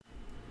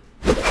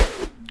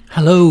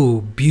Hello,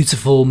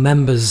 beautiful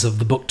members of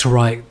the Book to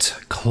Write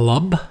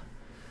Club.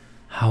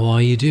 How are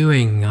you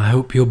doing? I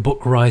hope your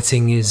book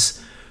writing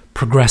is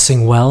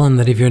progressing well, and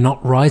that if you're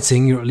not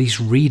writing, you're at least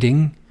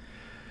reading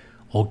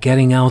or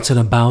getting out and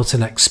about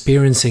and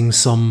experiencing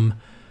some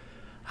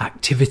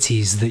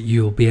activities that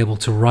you'll be able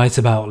to write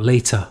about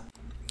later.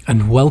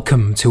 And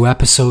welcome to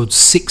episode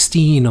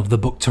 16 of the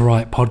Book to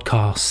Write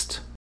podcast.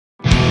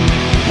 Wake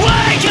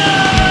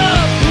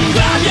up!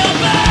 Grab your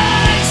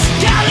bags!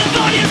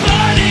 California's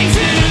burning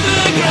to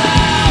the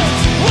ground!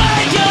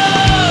 Wake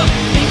up!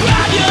 And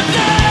grab your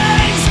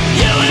things!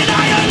 You and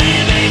I are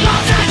leaving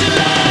Los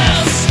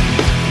Angeles!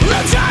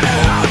 They'll try to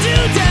hold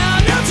you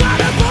down, they'll try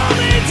to pull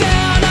me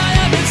down. I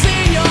haven't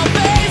seen your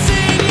face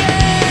in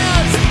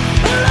years.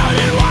 Alone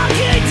and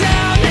walking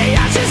down, the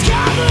ashes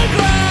cover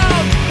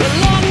ground. A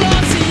long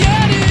lost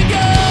year to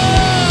go.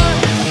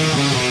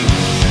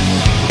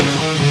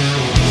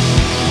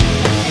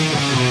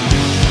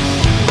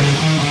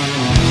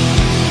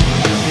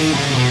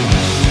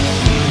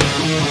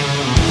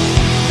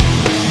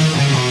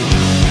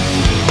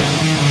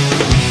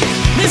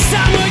 This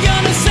time we're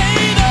gonna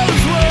say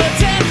those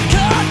words and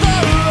cut the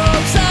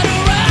ropes that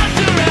are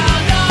wrapped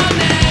around our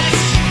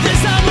necks.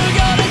 This time we're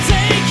gonna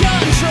take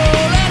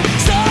control and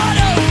start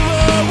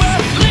over.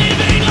 We're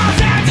leaving Los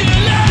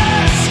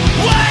Angeles.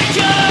 Wake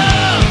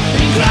up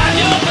and grab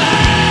your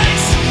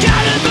bags.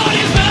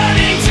 California's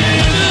burning to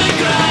the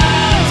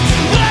ground.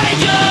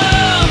 Wake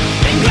up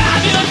and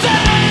grab your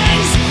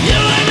things. You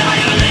and I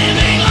are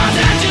leaving Los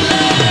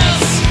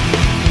Angeles.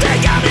 They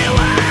got me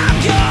where I'm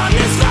gone.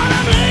 This fall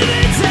I'm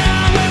leaving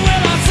town. When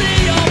will I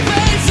see your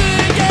face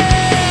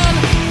again?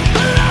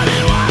 Alone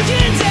and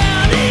walking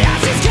down, the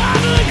ashes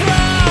cover the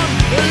ground.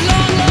 A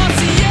long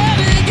lost year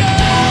to go.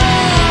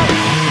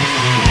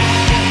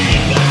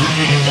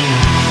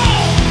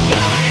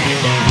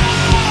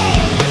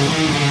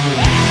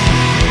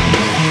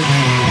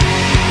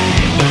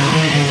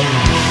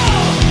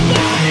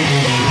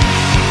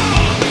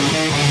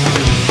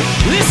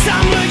 This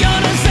time we're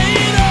gonna say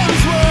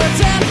those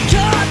words and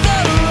cut the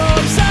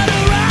ropes that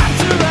are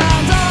wrapped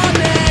around our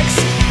necks.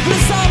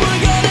 This time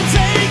we're gonna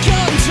take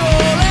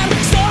control and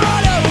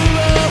start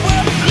over.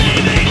 We're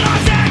leaving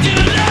Los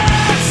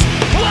Angeles.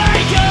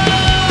 Wake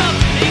up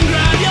and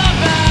grab your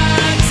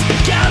bags.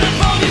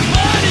 California's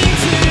burning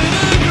to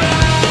the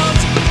ground.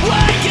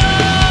 Wake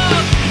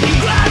up and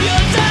grab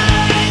your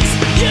things.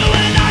 You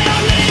and I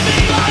are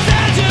leaving Los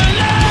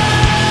Angeles.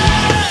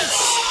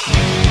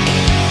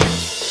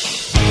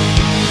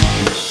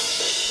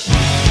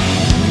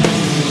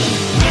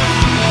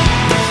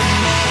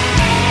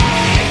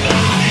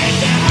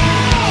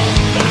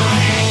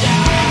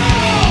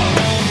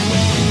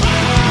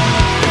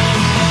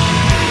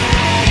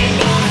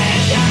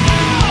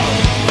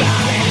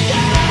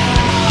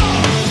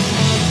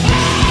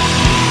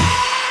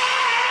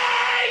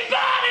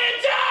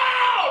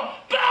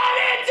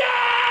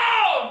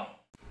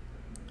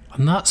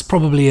 And that's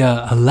probably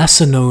a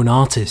lesser known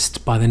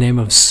artist by the name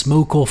of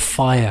Smoke or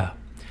Fire.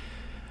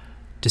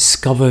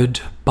 Discovered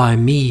by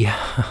me.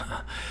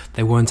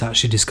 They weren't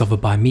actually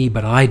discovered by me,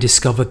 but I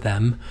discovered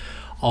them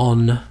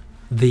on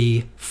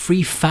the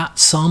free Fat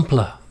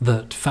sampler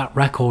that Fat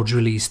Records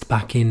released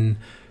back in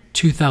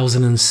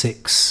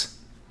 2006.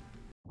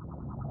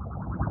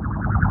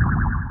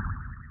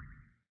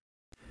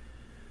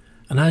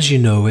 And as you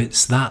know,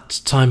 it's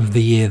that time of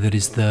the year that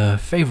is the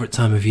favourite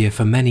time of year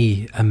for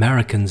many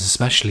Americans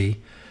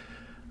especially.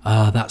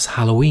 That's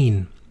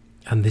Halloween,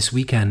 and this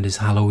weekend is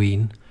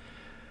Halloween.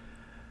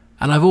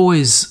 And I've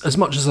always, as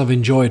much as I've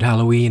enjoyed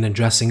Halloween and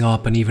dressing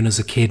up, and even as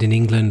a kid in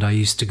England I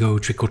used to go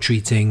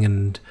trick-or-treating,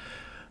 and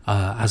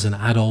as an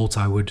adult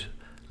I would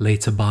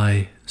later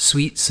buy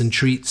sweets and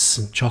treats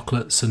and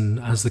chocolates, and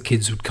as the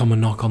kids would come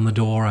and knock on the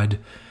door I'd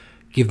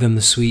give them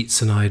the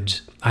sweets, and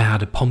I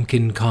had a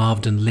pumpkin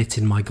carved and lit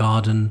in my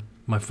garden,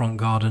 my front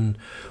garden,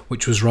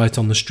 which was right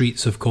on the street,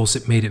 so of course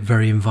it made it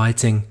very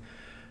inviting,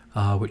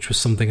 which was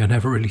something I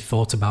never really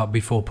thought about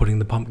before putting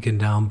the pumpkin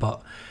down,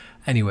 but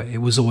anyway, it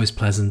was always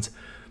pleasant.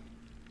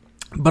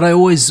 But I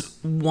always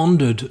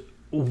wondered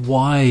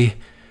why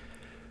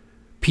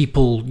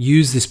people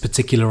use this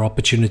particular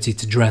opportunity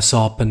to dress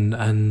up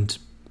and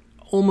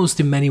almost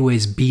in many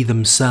ways be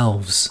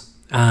themselves.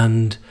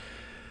 And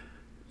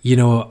you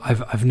know,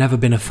 I've never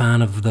been a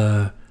fan of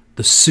the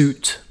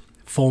suit,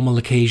 formal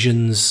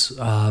occasions.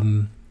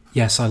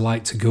 Yes, I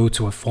like to go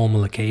to a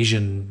formal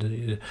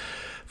occasion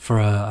for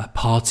a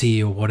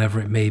party or whatever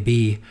it may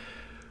be.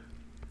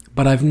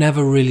 But I've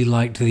never really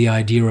liked the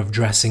idea of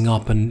dressing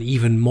up, and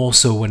even more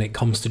so when it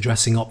comes to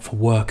dressing up for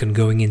work and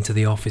going into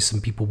the office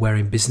and people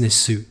wearing business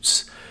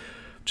suits.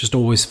 Just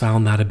always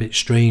found that a bit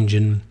strange.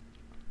 And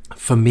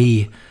for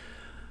me,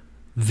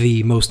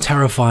 the most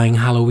terrifying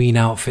Halloween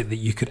outfit that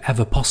you could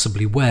ever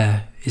possibly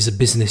wear is a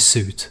business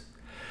suit.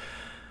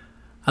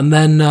 And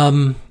then,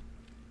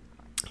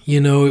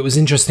 it was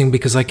interesting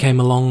because I came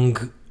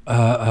along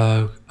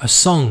a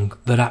song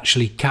that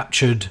actually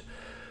captured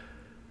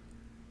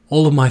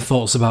all of my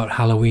thoughts about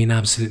Halloween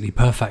absolutely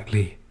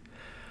perfectly.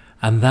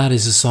 And that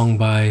is a song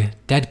by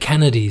Dead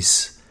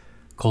Kennedys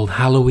called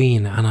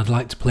Halloween, and I'd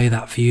like to play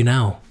that for you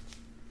now.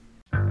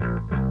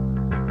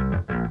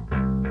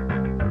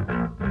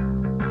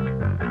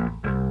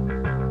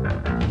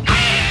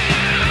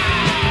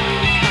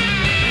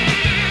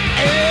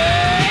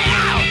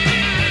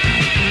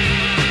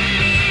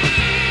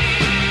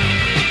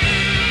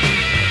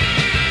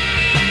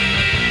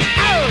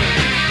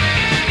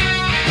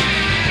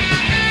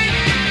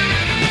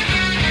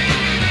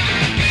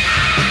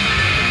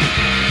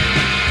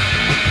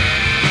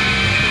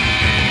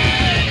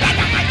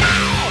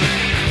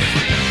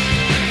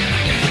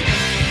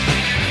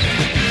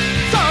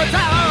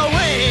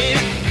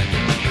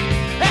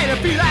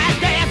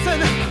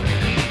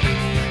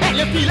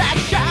 Feel like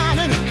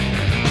shining,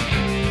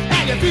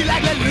 and you feel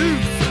like you're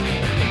loose.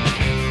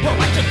 Well,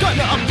 what you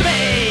gonna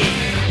be?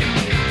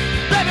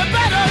 Better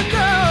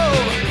know,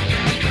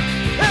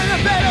 and a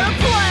better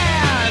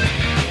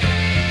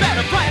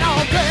plan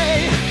all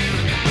day,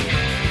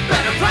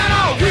 better plan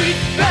all week,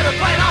 better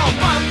plan all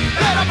month,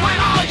 better plan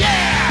all year.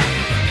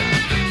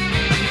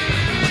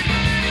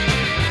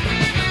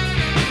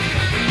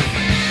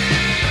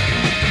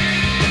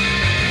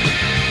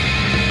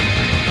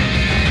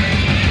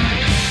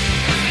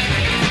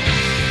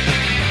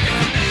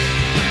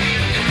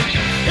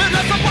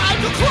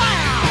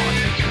 Cloud,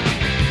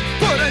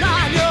 putting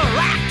on your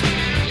act.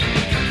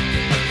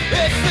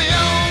 It's the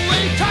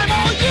only time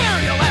all year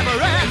you'll ever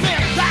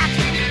admit that.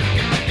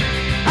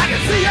 I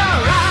can see your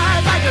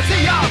eyes, I can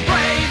see your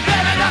brain,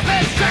 that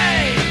nothing's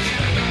changed.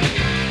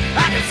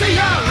 I can see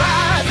your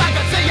eyes, I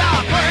can see your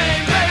brain,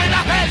 that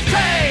nothing's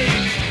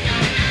changed.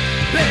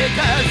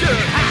 Because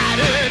you're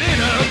hiding in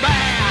a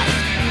mask,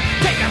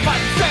 taking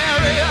fun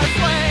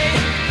seriously.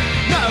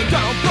 No,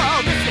 don't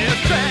blow this his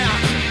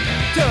chance.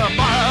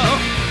 Tomorrow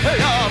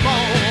your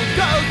bone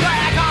goes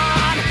back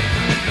on.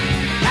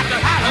 After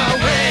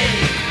Halloween,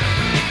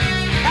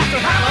 after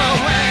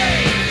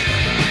Halloween.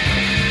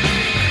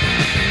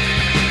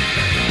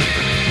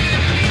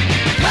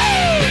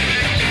 Hey!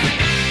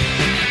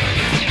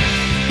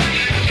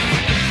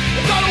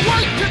 You go to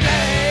work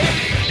today,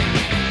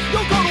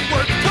 you'll go to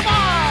work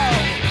tomorrow.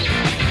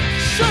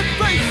 Should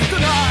face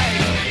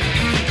tonight,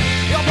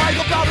 you'll wake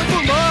up out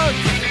for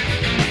months.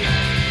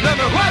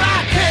 Remember what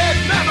I did,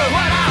 remember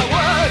what I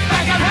was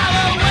back on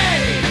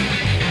Halloween.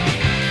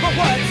 But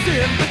what's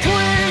in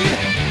between?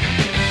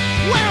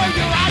 Where are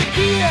your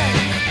ideas?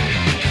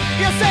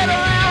 You sit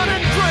around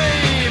and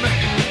dream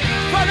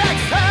for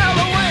next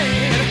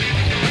Halloween.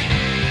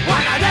 Why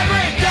not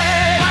every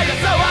day are you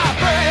so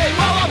afraid?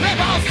 What will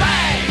people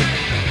say?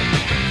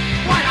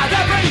 Why not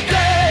every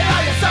day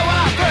are you so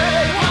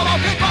afraid? What will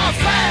people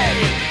say?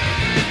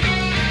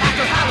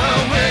 After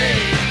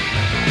Halloween,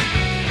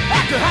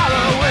 after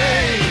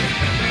Halloween,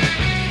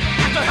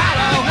 after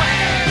Halloween.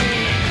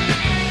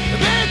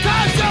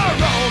 Because your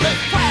role is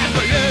planned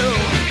for you,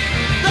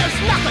 there's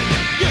nothing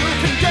you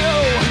can do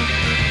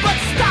but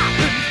stop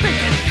and think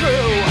it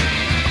through.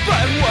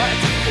 But what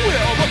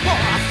will the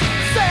boss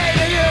say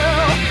to you?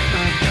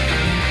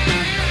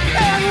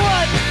 And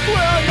what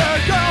will your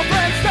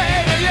girlfriend say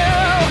to you?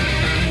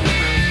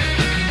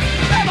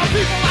 And the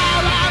people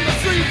out on the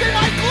street, they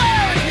might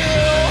glare at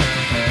you.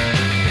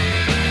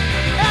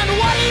 And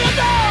what do you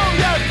know?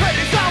 You're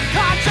pretty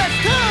self-conscious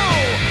too.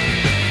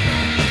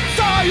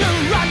 So you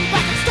run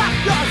back and stop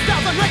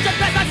yourself in rigid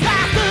business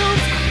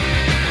costumes.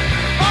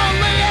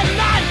 Only at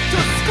night to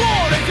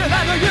score into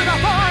leather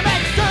uniform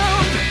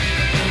exhumed.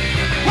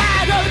 Why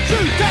don't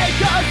you take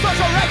your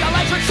social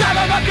regulations, shove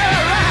them up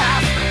your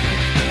ass?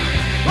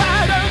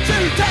 Why don't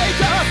you take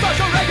your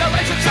social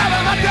regulations, shove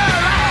them up your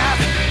ass?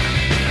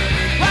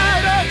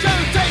 Why don't you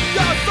take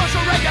your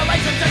social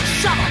regulations and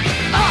shove them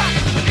up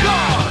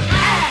your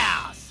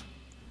ass?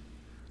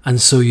 And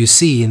so you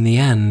see, in the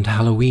end,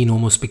 Halloween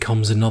almost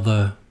becomes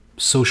another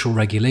social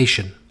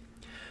regulation.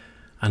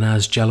 And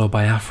as Jello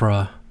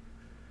Biafra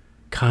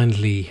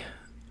kindly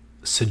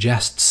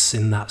suggests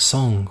in that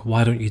song,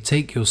 why don't you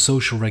take your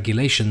social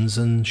regulations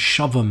and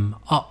shove them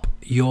up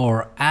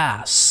your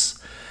ass?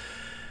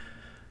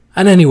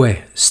 And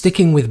anyway,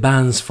 sticking with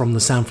bands from the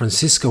San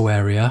Francisco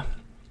area,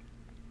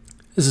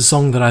 there's a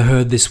song that I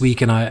heard this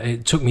week, and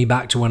it took me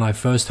back to when I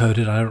first heard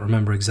it. I don't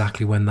remember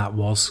exactly when that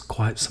was,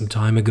 quite some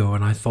time ago,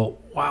 and I thought,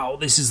 wow,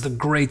 this is the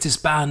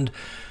greatest band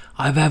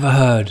I've ever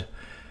heard.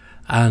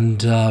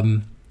 And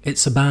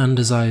it's a band,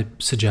 as I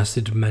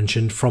suggested,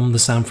 mentioned, from the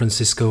San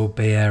Francisco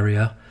Bay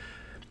Area.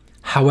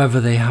 However,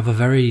 they have a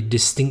very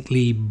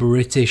distinctly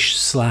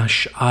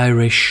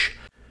British/Irish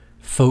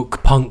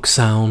folk punk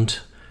sound,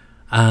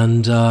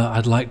 and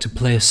I'd like to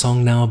play a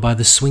song now by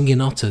the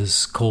Swingin'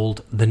 Otters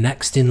called The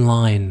Next in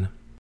Line.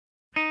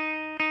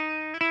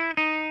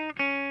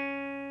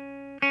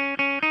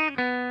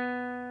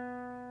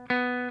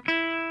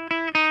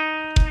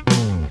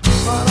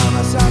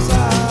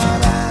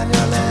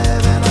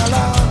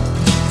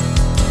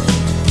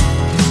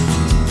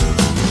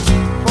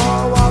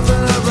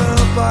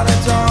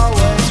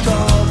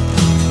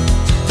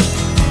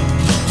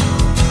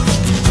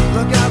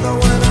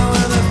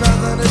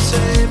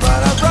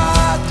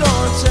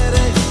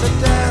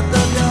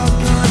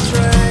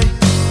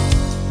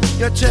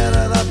 You're chill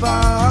to the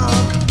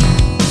bone.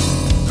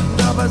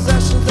 No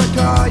possessions to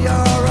call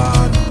your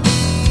own.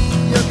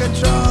 You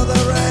control the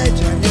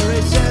rage and you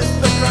resist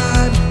the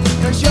crime,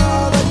 'cause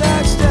you're the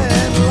next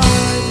in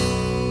line.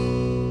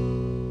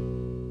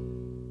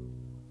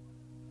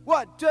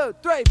 1, 2,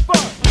 3, 4.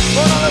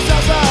 One on the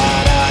south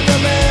side and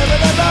you're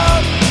living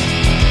alone.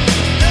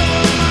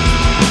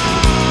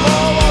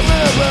 More walls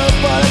in a roof,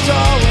 but it's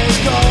always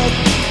cold.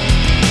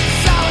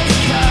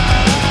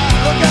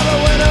 Look out the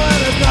window and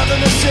there's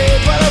nothing to see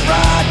but a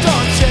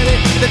ragdoll city,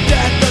 the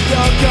death of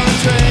your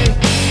country.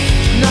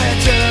 Now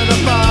you're to the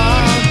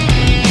bone.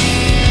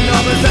 No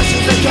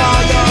possessions to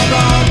call your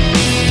own.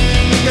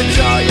 You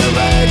control your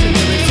rage and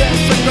you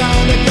resist the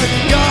ground, because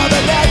you're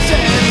the next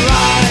in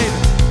line.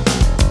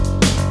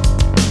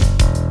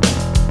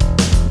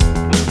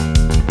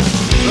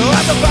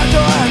 At the back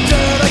door and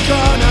to the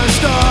corner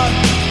store.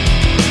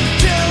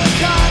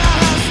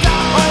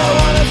 All you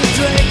want is a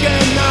drink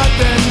and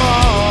nothing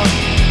more.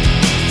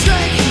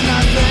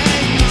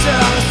 Sit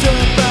on a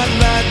stoop and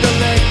let the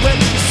liquid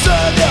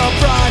serve your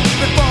pride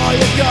before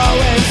you go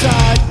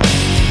inside.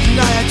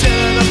 Now you're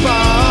chilling the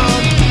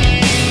bone.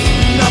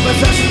 No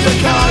possessions to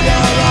call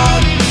your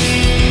own.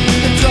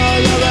 Control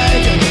your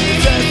rage and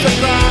resist the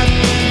crime.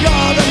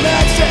 You're the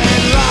next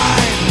in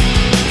line.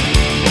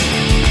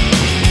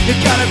 You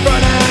got it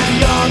running,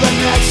 you're the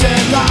next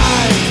in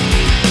line.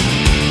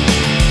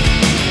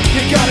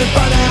 You got it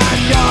running,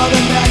 you're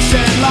the next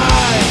in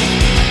line.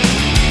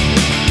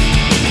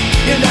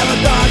 You never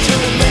thought you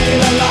would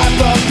lead a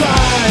life of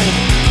crime.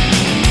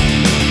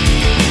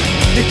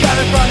 You got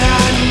it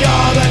running,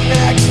 you're the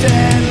next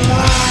in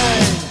line.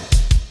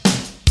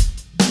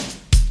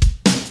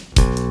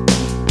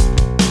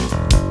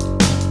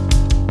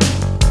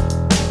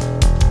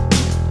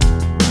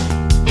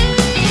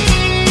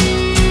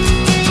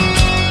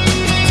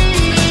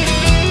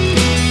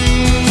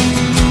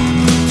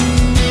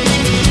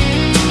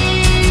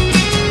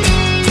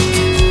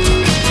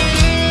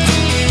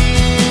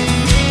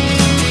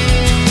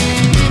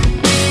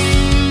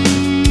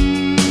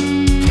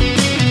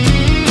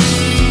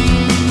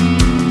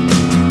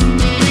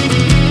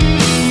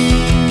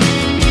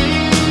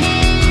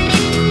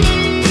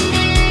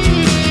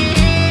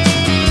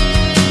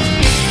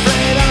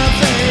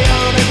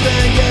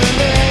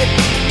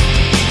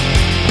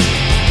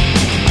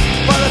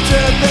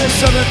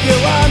 So if you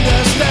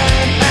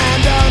understand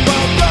and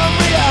unwoke from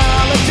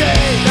reality,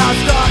 now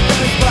it's dark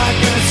and it's black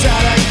and it's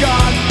sad and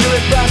gone. You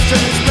repress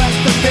and express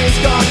the things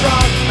gone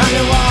wrong, and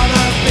you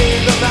wanna be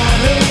the man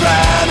who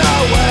ran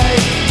away.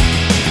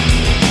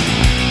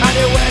 And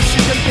you wish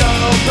you could go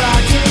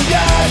back to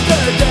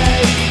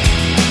yesterday.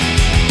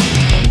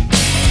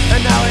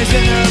 And now he's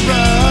in her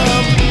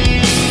room,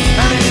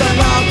 and he's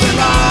about to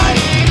lie.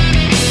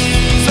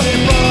 So you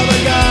pull the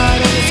gun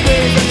and you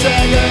squeeze the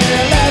trigger and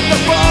you let the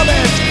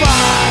bullets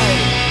fly.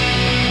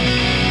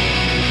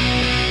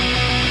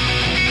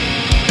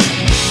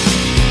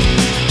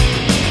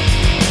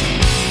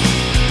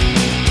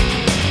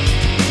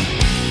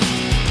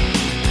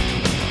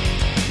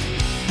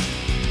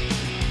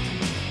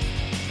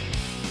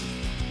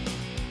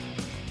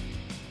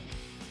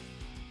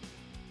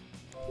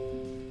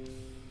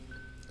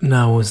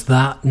 Now, was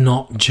that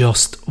not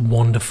just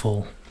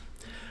wonderful?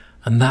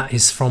 And that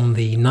is from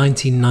the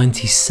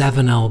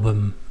 1997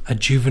 album, A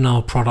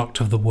Juvenile Product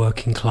of the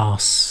Working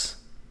Class.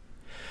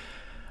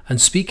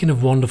 And speaking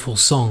of wonderful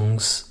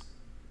songs,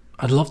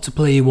 I'd love to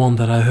play you one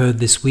that I heard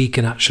this week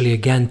and actually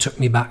again took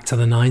me back to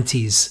the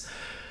 90s.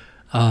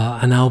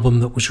 An album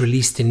that was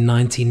released in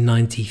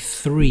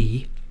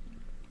 1993.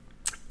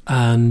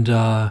 And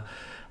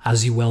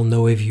as you well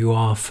know, if you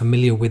are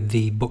familiar with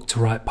the Book to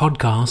Write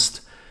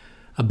podcast,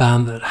 a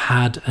band that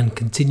had and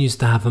continues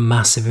to have a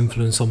massive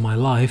influence on my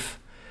life.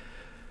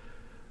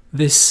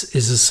 This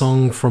is a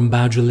song from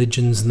Bad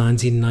Religion's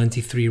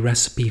 1993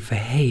 Recipe for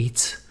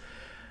Hate,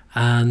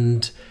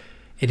 and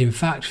it in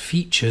fact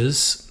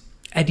features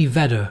Eddie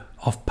Vedder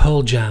of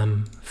Pearl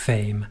Jam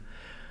fame,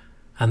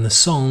 and the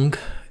song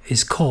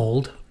is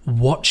called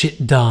Watch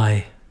It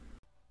Die.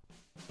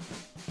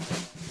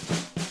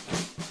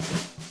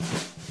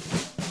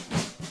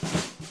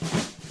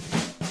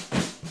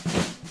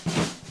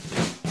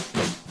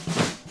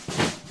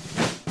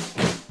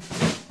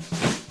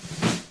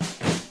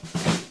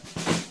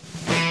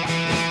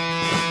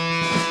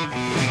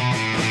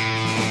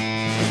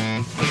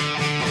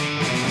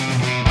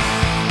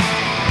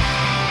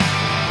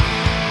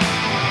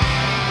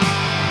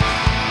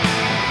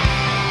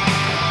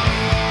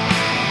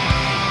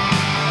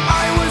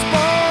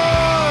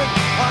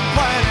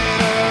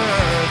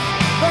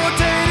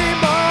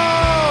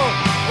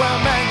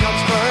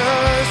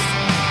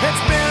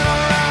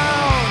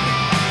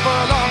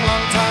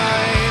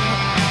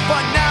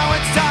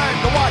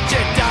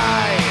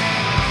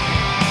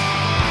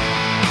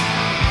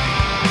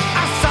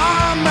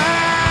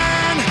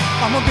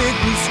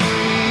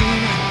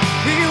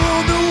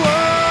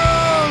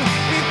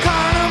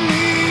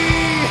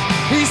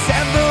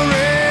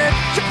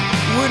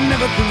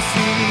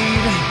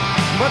 Concede,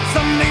 but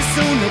someday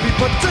soon he'll be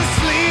put to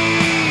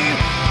sleep.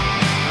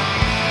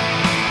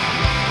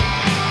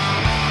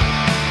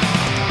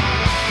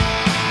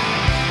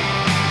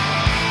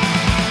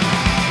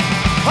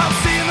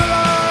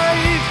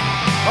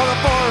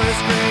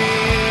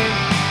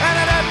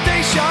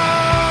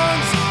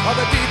 or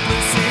the deep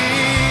blue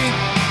sea.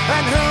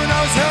 And who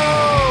knows who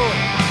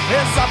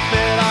is up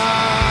at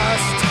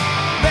last.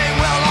 They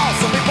will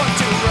also be put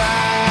to rest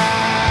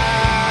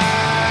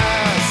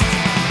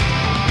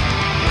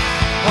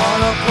on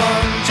a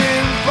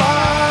plunging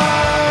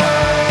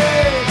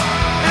fight.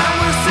 And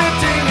we're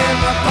sitting in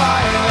the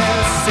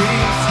pilot's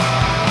seat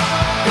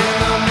in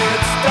the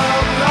midst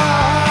of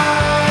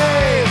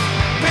life.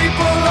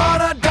 People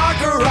on a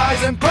dark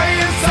horizon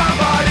praying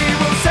somebody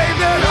will save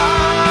their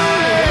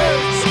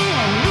lives.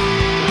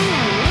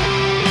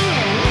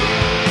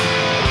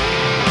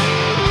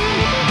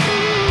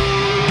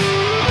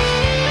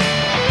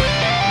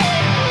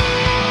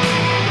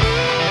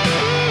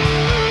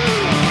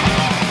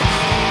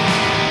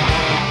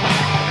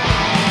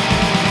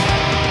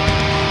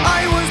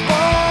 I was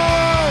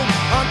born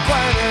on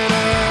planet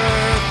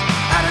Earth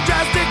at a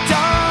drastic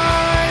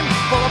time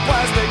full of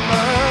plastic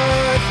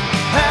mirth.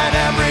 And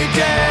every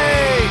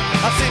day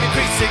I've seen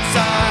increasing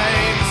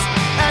signs,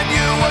 and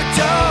you would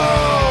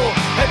too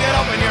if you'd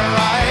open your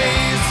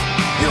eyes.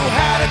 You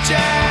had a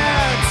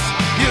chance,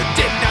 you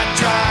did not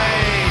try,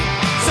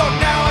 so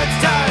now it's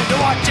time to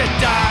watch it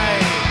die.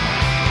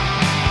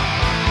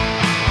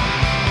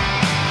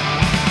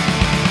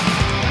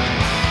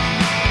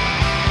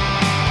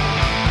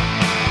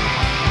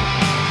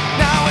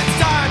 Now it's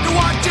time to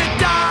watch it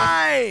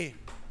die.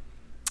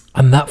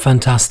 And that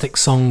fantastic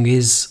song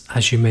is,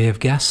 as you may have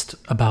guessed,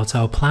 about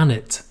our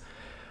planet.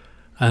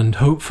 And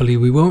hopefully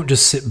we won't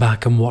just sit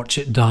back and watch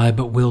it die,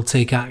 but we'll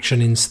take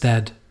action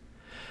instead.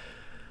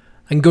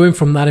 And going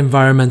from that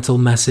environmental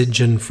message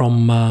and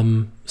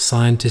from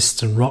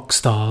scientists and rock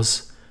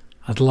stars,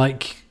 I'd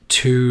like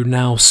to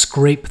now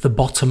scrape the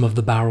bottom of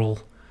the barrel.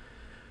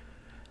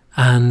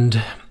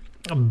 And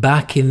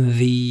back in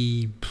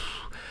the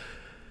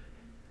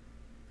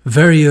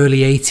very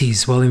early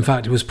 80s, well, in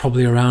fact, it was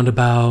probably around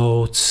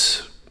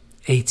about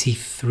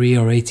 83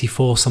 or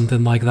 84,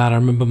 something like that. I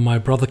remember my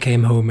brother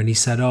came home and he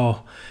said,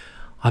 "Oh,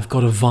 I've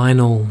got a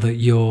vinyl that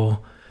you're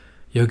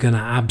going to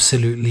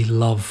absolutely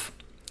love."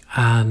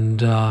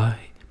 And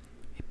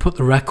he put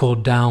the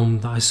record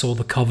down. I saw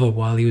the cover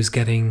while he was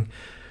getting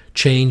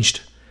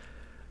changed.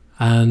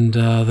 And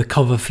the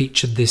cover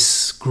featured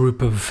this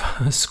group of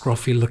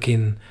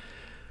scruffy-looking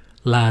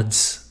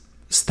lads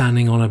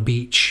standing on a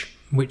beach,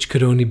 which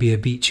could only be a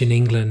beach in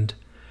England.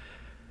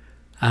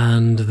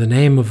 And the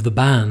name of the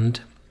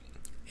band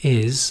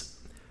is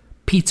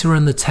Peter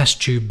and the Test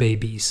Tube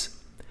Babies.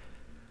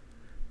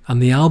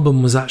 And the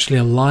album was actually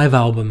a live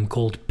album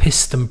called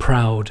Pissed and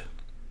Proud.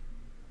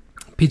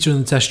 Peter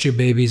and the Test Tube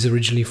Babies,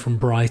 originally from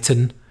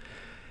Brighton.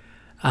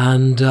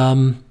 And,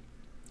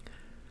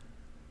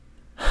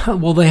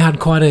 well, they had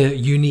quite a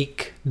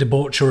unique,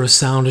 debaucherous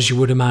sound, as you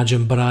would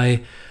imagine. But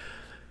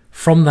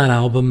from that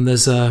album,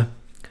 there's a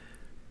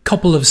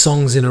couple of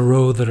songs in a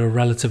row that are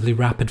relatively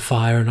rapid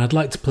fire. And I'd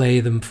like to play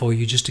them for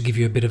you just to give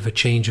you a bit of a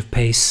change of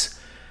pace.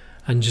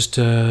 And just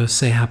to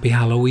say Happy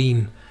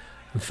Halloween.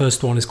 The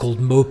first one is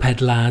called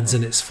Moped Lads,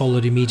 and it's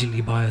followed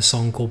immediately by a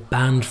song called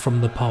Banned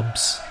from the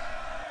Pubs.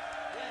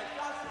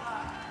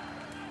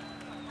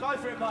 Go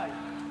for it, mate.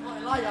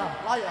 Later.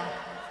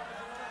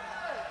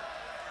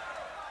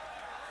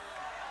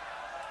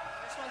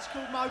 This one's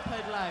called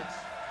Moped Lads.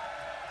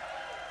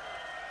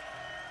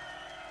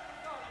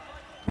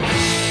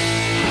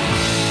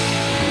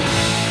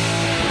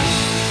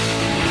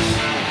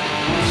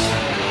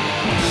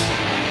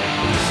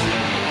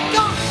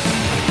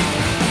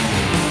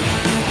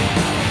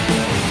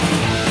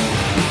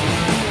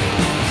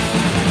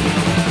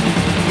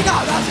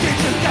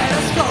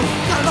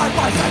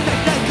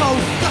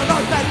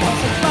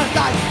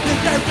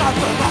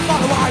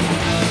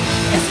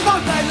 It's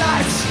Moped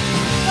Lads,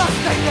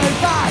 nothing new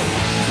mate.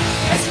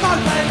 It's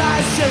Moped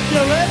Lads, if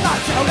you're in that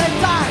till it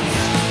dies.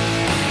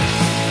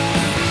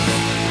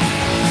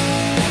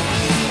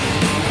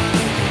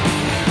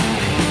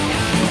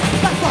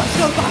 That one's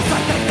good, but I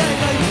think they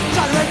need.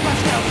 Shattering my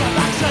skills on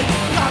action.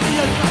 Can't be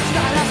used, but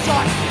stand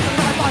aside. The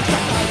man might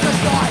get to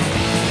destroy.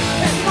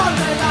 It's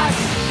Moped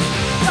Lads,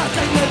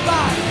 nothing new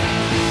mate.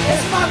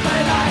 It's Moped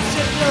Lads,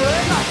 if you're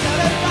in that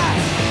till it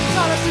dies.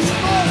 So this is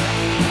more.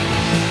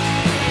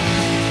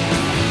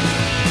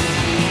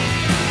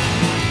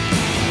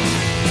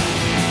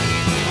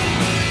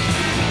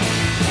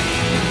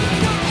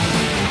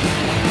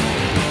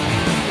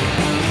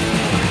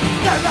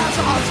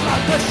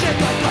 The shit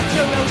like got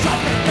you real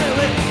something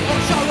doing.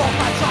 Won't show off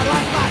my try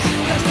like flash.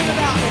 Let's think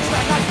about this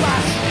when I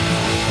flash.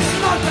 It's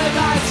Moped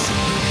Lads,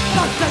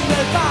 nothing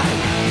new mate.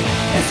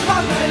 It's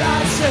Moped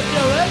Lads, if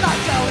you're in that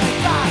telling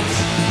guys.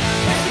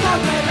 It's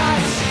Moped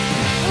Lads,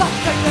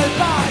 nothing new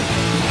mate.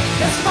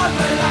 It's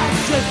Moped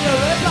Lads, if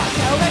you're in that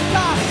telling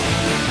guys.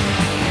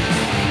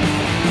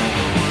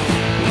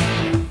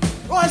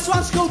 Right, this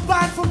one's called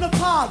Banned from the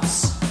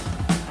Pubs.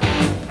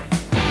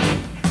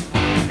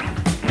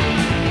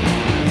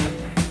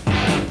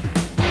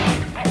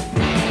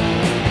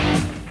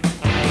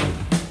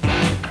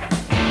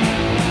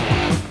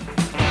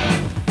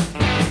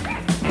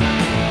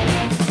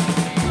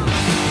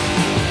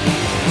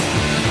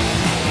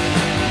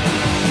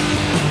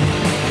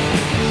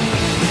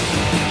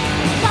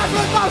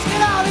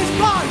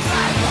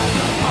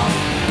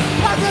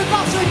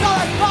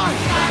 that punch.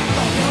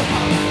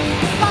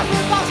 Back to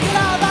the bus, get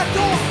out of that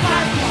door.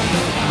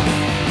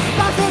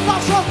 Back to the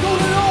bus, rock through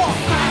the door.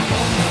 Back,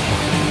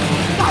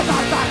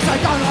 they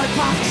don't like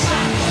punks.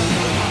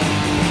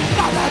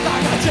 Back,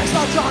 they're just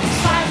not drunks.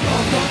 Back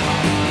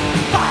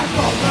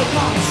from the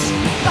punks.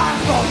 Back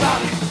from the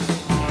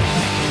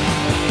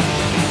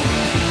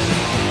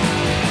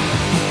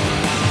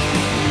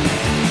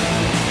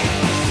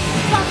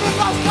Back to the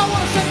bus, come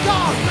on, sit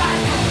down.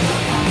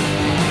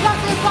 Back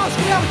to the bus,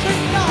 we have a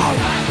drink now.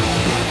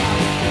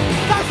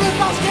 Back to the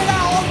bus, get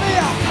out on me.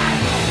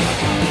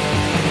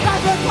 Back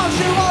to the bus,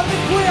 you are the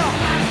queer.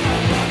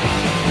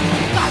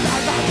 Back,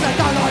 they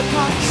don't like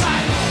punks.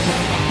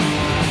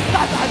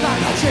 Back,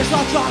 cheers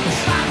not drunks.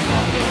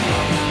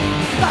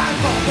 Back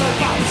from the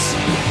bus,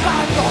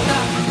 back from the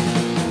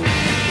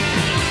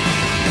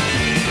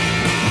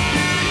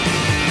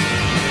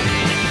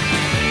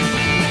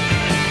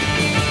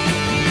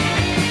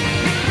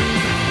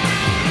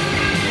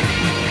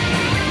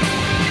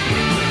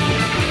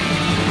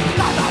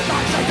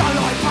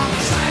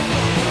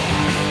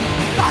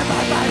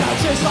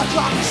Cheers for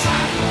drunks.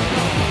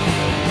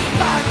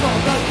 Back for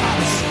the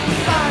cuts.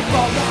 Back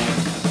for the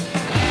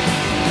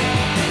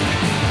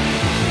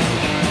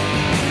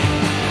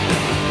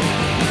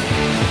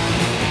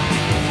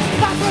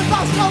Back for the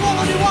bus, come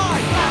on your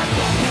way.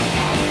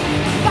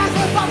 Back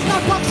for the bus, no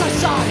punks I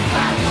say.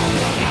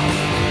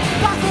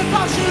 Back for the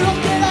bus, you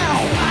don't get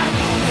out.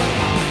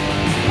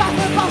 Back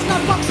for the bus, no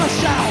punks I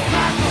shout.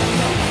 Back,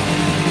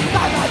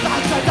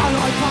 they don't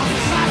like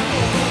punks.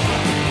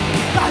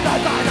 Back,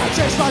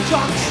 chase my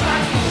drunks.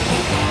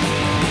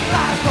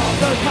 Back from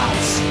the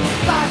cuts.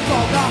 Back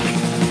from the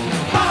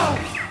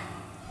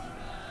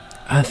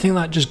I think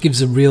that just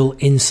gives a real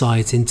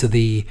insight into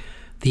the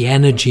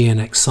energy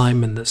and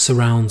excitement that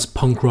surrounds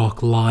punk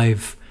rock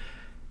live.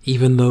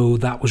 Even though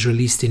that was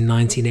released in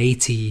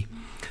 1980,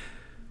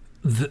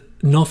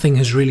 nothing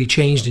has really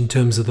changed in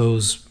terms of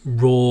those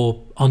raw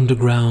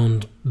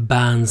underground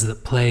bands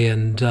that play,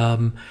 and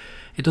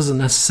it doesn't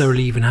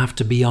necessarily even have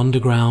to be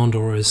underground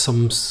or as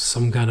some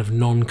kind of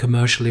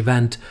non-commercial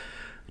event.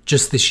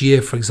 Just this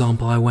year, for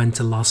example, I went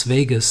to Las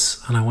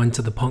Vegas and I went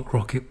to the Punk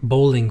Rock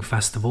Bowling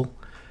Festival,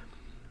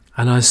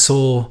 and I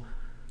saw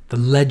the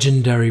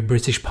legendary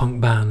British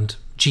punk band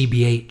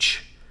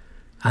GBH,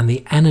 and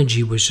the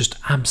energy was just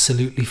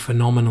absolutely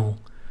phenomenal.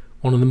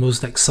 One of the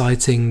most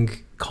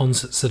exciting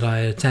concerts that I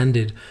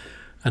attended,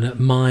 and at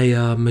my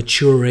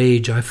mature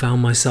age I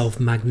found myself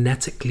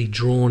magnetically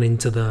drawn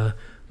into the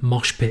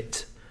mosh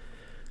pit.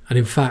 And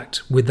in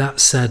fact, with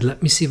that said,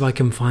 let me see if I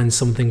can find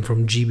something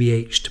from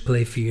GBH to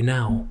play for you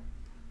now.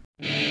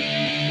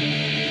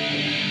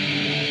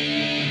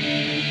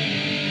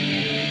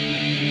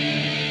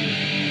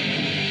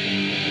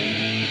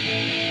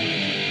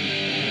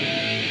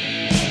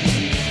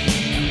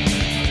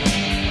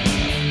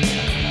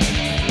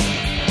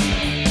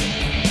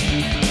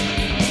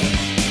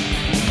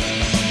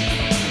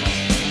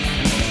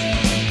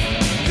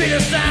 Bit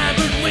of time,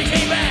 but we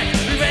came back.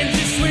 Revenge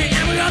is sweet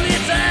and we're on the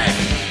attack.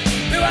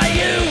 Who are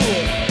you?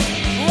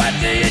 What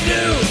do you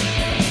do?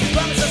 You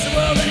promised us the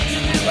world and it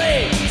took it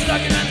away. Stuck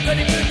in that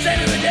 30 good time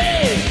every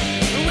day.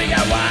 We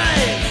got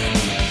wives,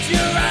 to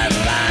your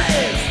rival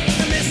lives.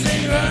 The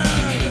missing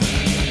run,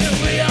 that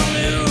we all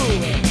knew.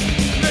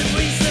 But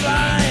we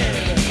survived.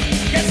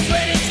 Get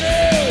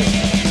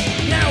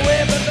 22. Now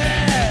we're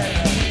prepared.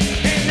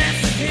 And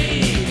that's the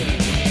key.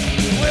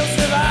 We'll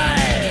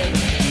survive.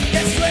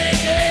 Get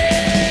 22.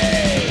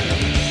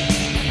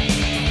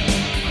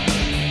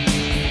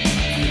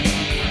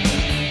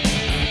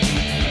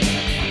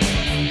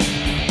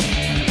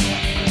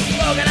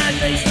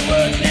 Organization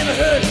words never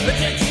heard,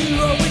 protect you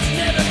or which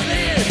never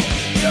cleared.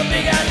 Your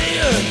big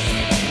ideas,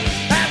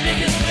 our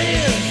biggest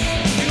fears.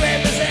 You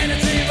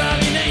representative of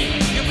your name,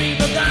 your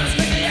people gone as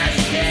quickly as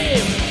you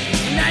came.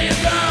 Now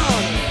you're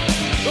gone,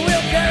 but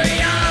we'll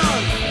carry on.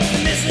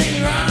 The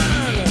missing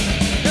run,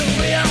 that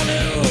we all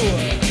knew,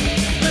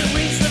 but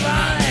we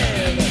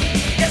survived.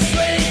 Yes,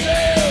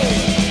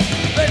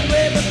 22, but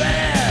we're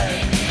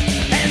prepared,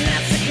 and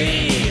that's the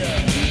key.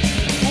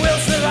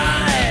 We'll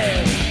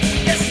survive.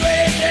 Yes,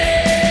 22.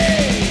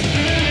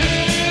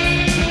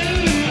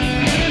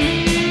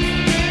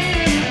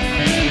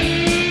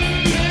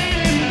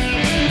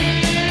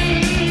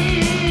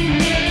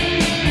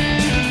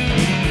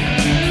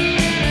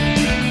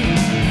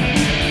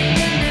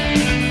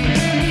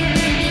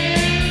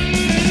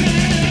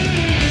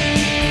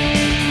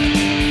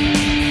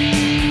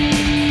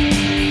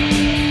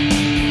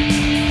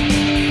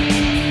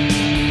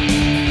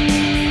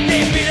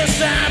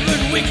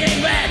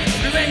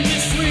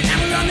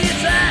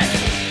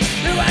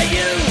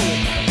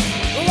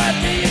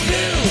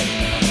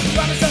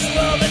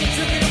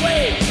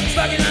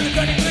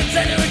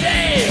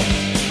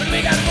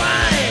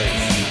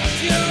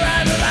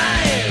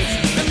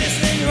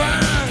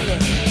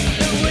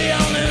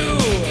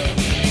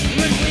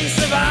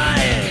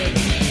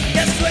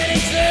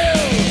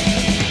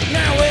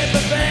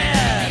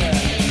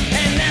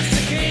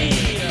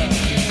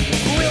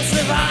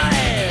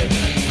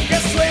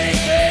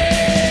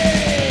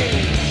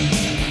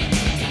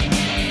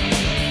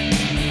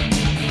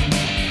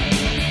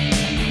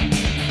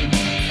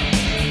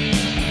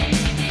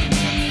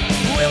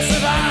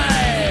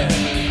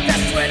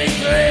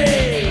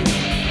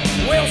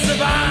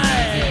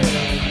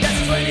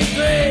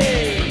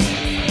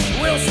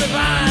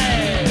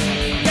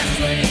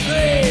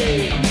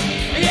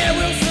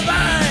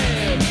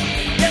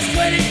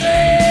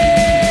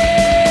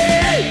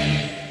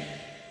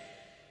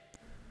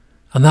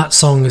 And that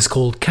song is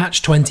called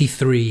Catch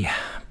 23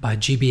 by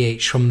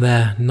GBH from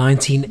their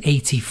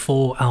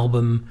 1984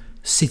 album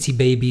City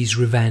Babies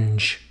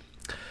Revenge.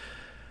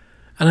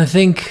 And I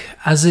think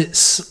as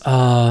it's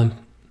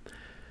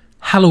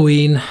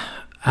Halloween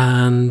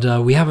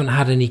and we haven't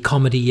had any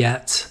comedy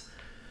yet,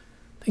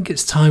 I think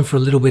it's time for a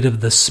little bit of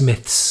the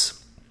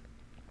Smiths.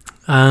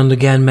 And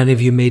again, many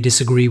of you may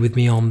disagree with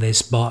me on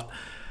this, but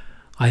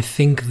I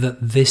think that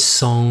this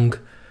song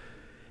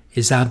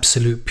is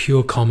absolute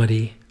pure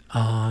comedy.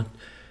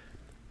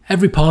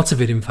 Every part of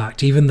it, in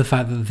fact, even the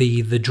fact that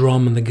the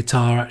drum and the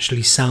guitar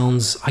actually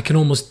sounds, I can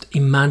almost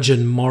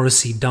imagine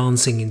Morrissey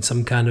dancing in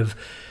some kind of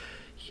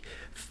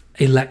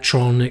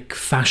electronic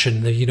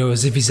fashion, you know,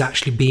 as if he's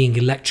actually being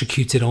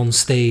electrocuted on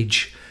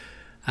stage,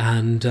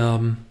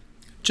 and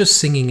just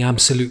singing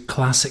absolute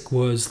classic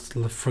words,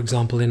 for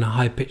example, in a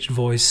high-pitched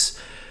voice,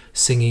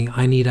 singing,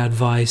 I need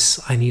advice,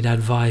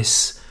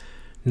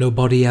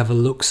 nobody ever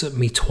looks at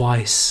me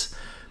twice.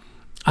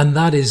 And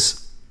that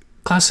is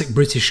classic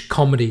British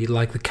comedy,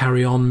 like the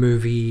Carry On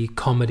movie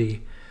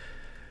comedy.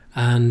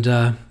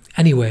 And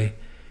anyway,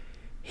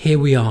 here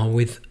we are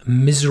with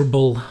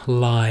Miserable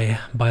Lie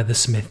by the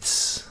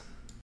Smiths.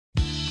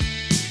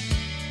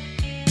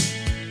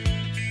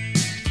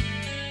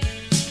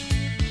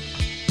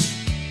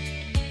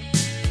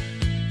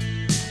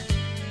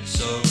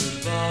 So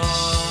goodbye.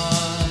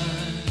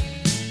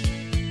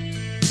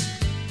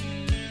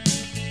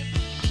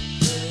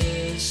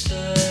 Please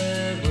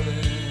stay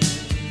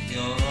with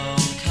your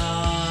own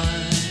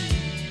kind,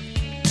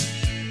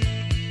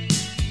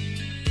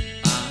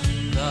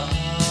 and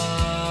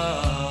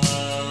I'll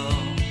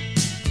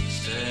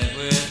stay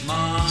with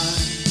mine.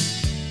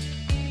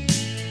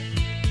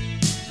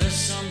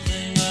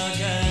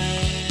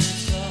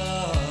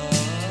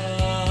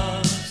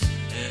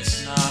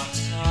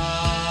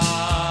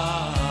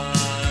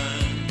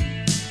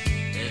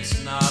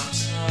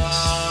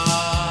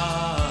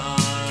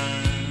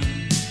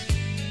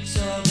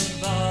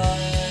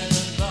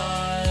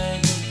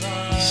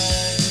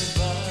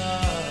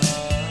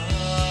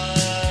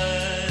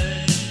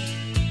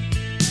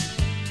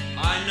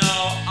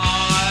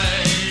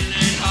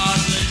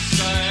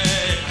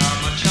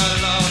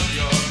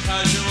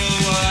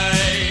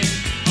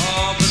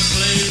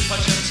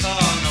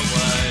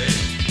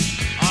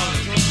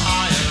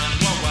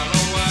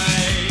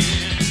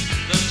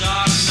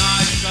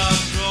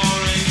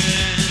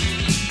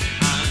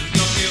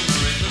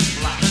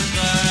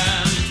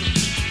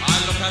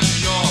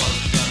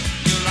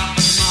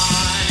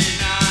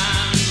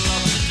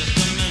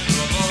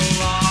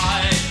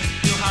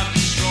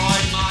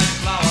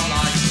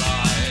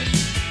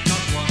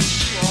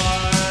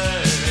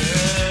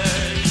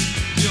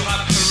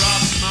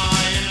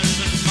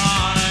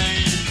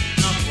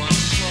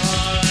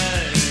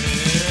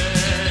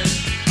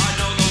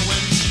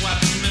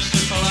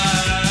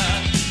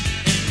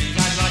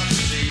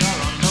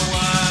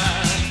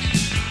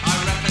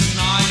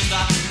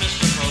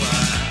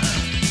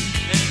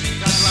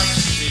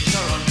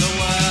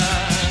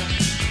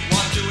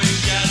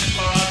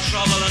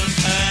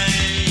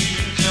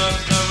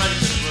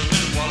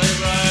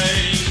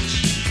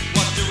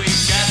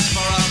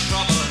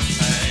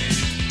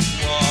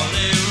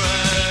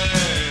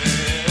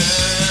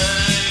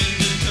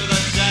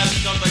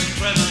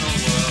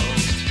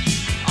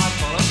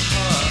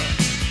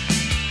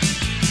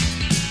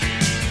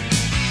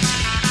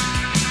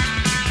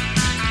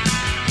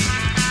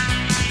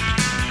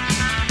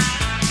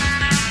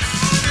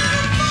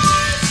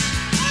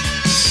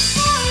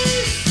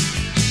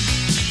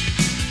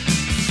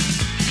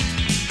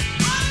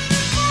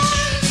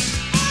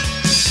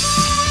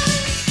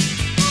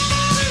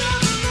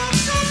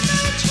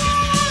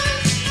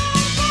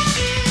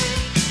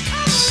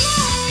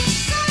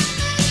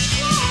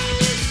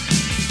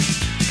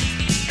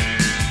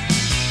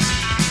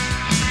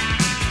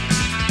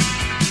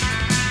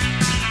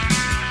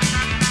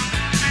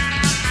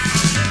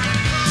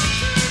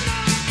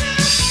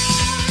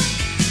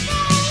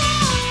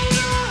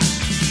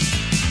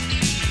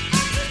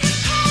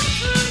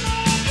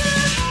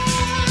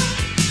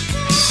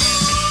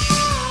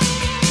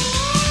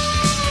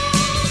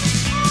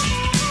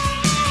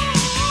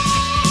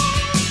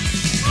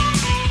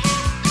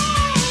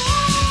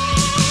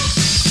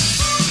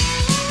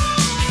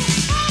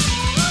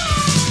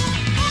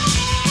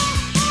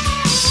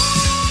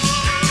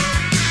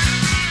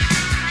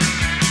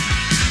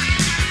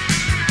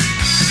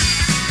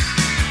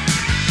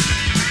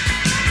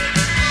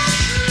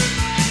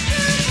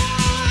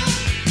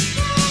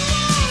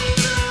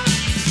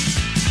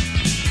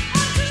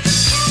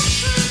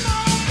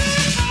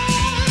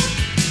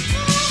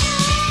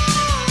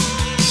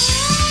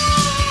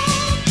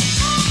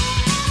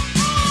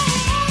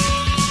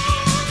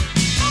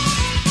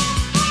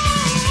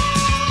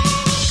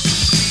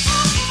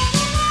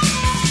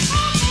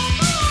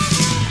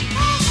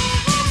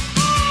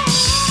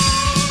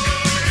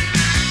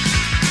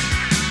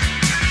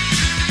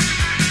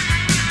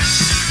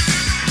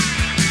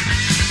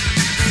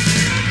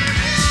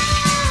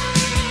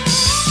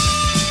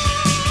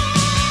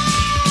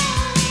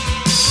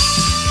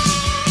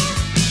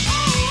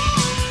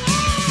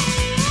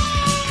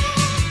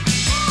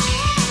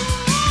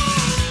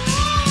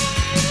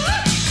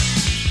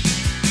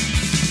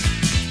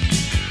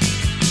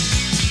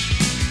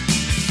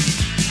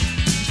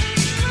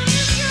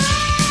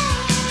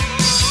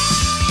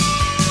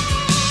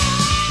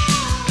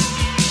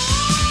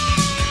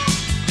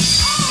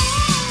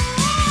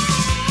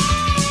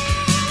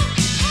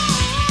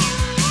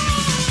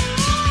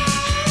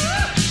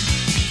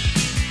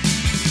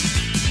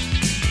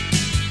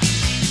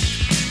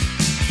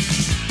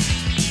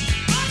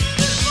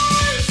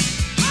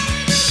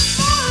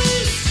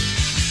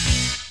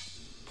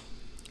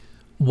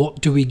 What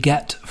do we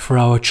get for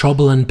our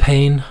trouble and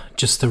pain?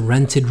 Just a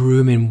rented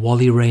room in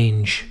Whalley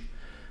Range.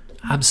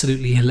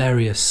 Absolutely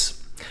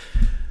hilarious.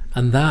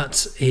 And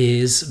that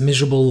is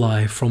Miserable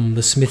Life from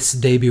the Smiths'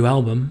 debut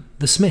album,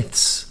 The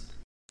Smiths.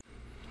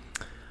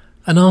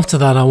 And after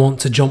that, I want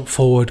to jump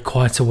forward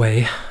quite a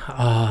way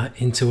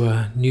into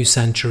a new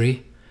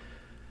century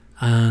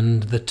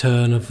and the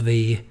turn of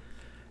the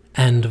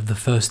end of the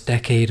first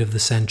decade of the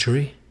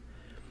century.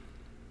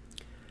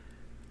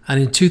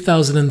 And in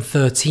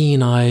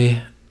 2013,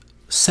 I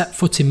set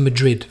foot in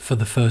Madrid for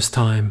the first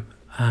time,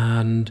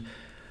 and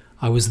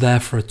I was there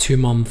for a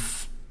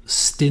 2-month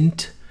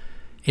stint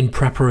in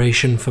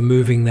preparation for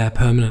moving there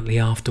permanently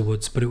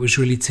afterwards. But it was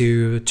really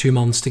 2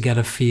 months to get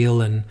a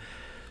feel and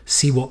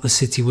see what the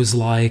city was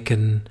like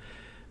and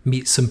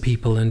meet some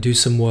people and do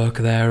some work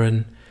there.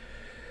 And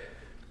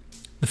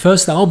the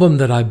first album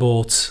that I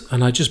bought,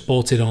 and I just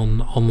bought it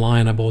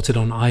online, I bought it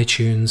on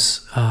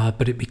iTunes,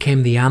 but it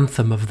became the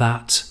anthem of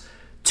that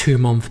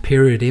 2-month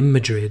period in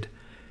Madrid.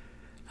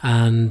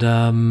 And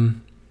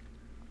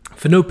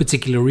for no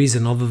particular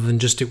reason other than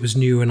just it was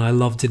new and I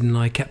loved it and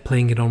I kept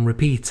playing it on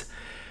repeat.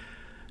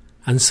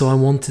 And so I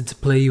wanted to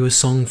play you a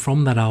song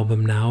from that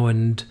album now,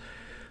 and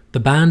the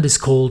band is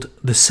called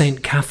the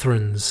St.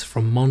 Catharines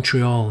from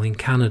Montreal in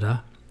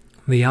Canada.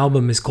 The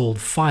album is called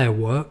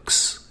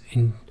Fireworks,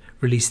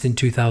 released in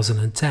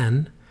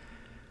 2010,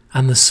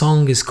 and the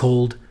song is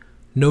called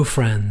No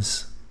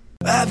Friends.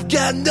 I've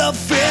got no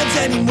friends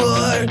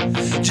anymore,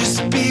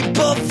 just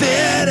people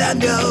that I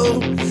know.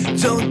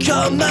 Don't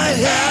come my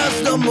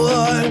house no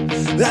more.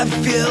 I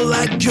feel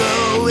like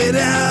going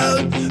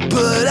out,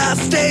 but I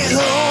stay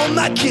home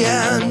I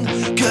can,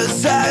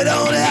 'cause I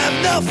don't have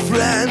no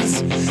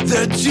friends.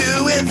 They're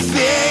doing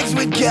things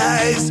with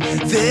guys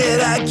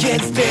that I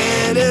can't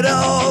stand at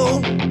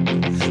all.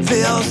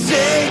 They'll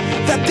say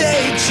that they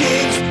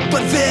changed,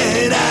 but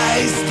then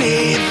I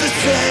stayed the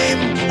same.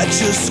 I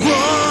just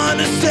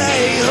wanna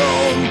stay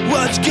home,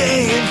 watch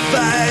Game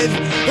 5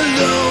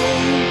 alone.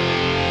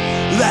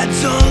 I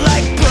don't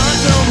like Bond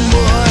no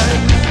more.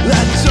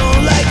 I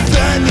don't like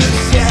the new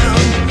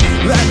sound.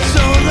 I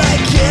don't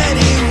like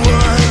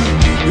anyone,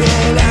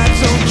 and I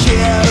don't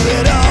care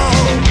at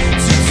all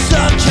to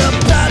talk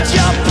about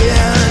your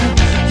band,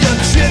 your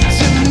trip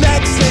to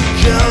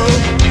Mexico,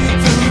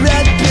 the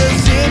red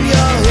pills in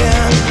your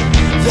hand,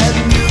 that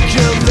new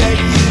girl that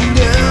you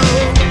know.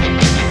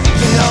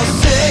 They all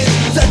say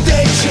that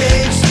they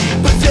changed,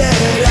 but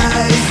that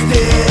I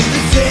stayed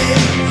the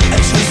same. I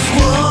just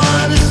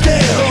wanna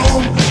stay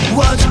home,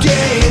 watch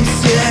Game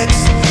 6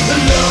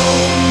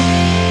 alone.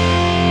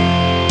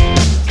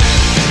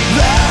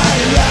 I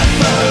laugh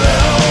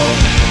alone,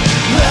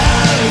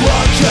 I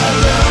walk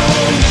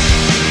alone,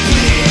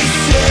 please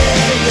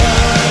sing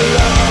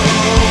alone.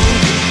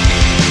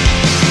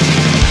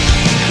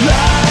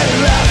 I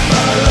laugh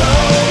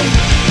alone,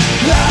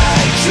 I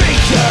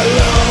drink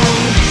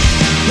alone,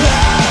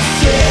 I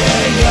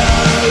sing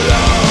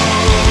alone.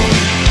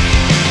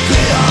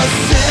 They all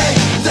say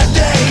that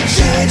they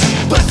changed,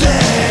 but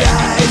that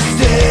I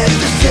stayed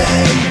the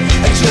same.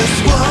 I just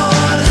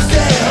wanna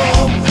stay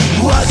home,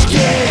 watch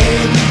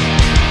Game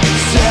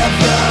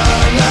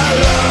 7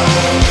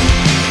 alone.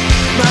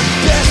 My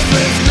best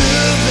friend's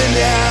moving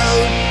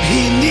out,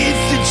 he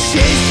needs to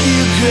chase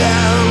new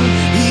ground.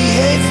 He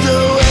hates the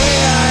way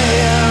I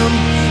am,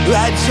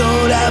 I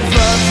don't have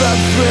other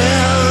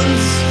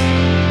friends.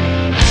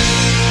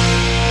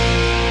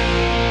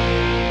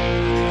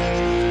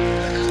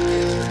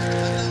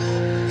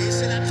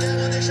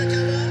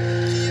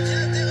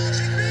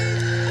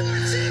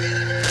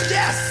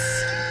 Yes!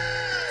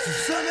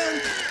 Seven.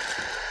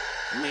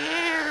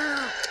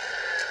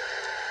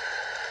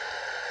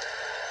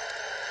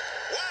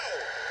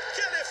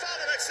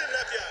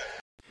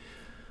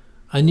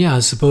 And yeah, I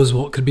suppose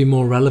what could be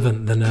more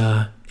relevant than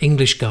a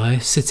English guy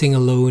sitting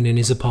alone in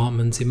his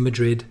apartment in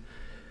Madrid.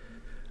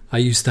 I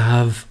used to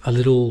have a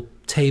little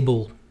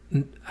table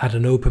at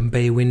an open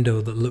bay window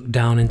that looked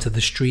down into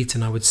the street,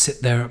 and I would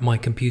sit there at my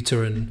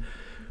computer and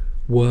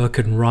work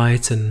and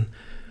write and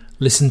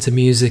listen to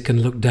music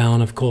and look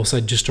down. Of course,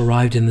 I'd just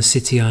arrived in the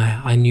city.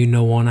 I knew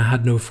no one. I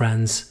had no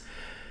friends.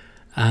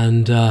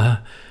 And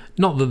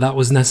not that that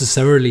was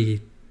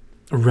necessarily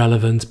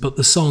relevant, but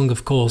the song,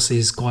 of course,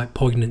 is quite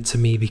poignant to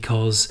me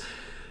because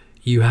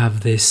you have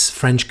this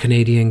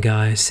French-Canadian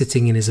guy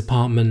sitting in his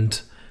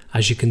apartment,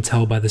 as you can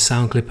tell by the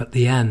sound clip at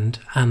the end,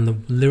 and the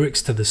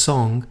lyrics to the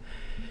song.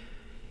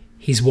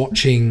 He's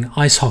watching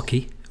ice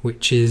hockey,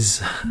 which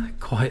is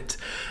quite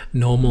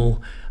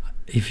normal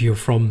if you're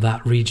from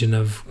that region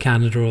of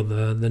Canada or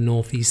the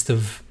northeast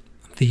of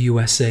the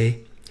USA.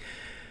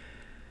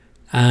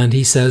 And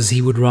he says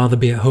he would rather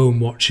be at home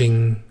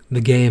watching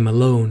the game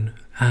alone.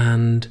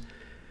 And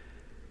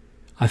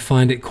I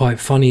find it quite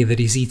funny that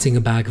he's eating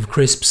a bag of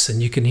crisps,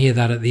 and you can hear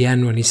that at the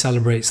end when he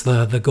celebrates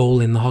the goal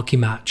in the hockey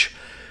match,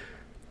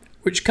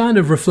 which kind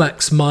of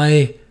reflects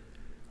my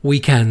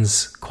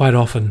weekends quite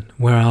often,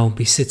 where I'll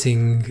be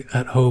sitting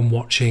at home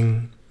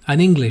watching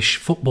an English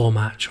football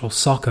match or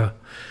soccer,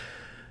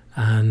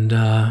 and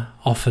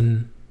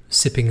often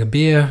sipping a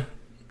beer,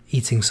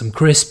 eating some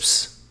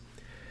crisps,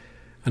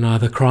 and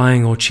either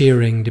crying or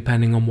cheering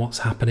depending on what's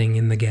happening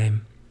in the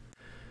game.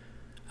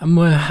 And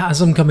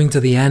as I'm coming to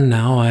the end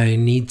now, I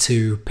need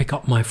to pick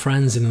up my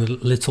friends in a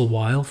little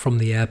while from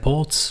the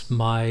airport.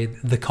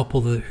 The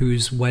couple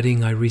whose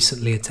wedding I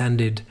recently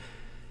attended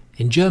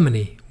in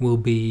Germany will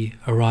be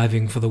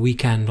arriving for the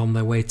weekend on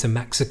their way to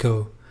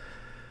Mexico.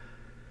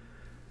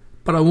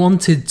 But I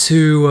wanted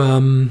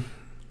to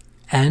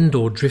end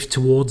or drift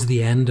towards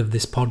the end of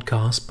this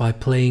podcast by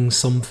playing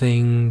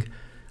something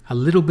a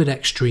little bit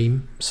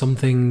extreme,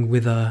 something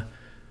with a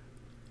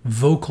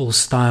vocal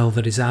style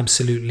that is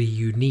absolutely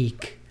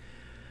unique.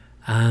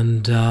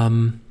 And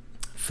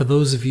for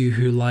those of you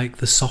who like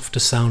the softer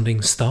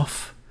sounding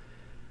stuff,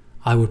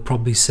 I would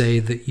probably say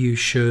that you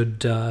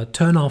should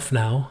turn off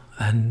now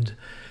and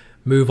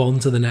move on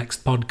to the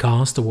next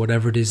podcast or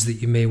whatever it is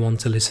that you may want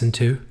to listen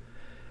to.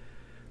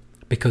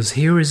 Because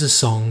here is a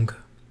song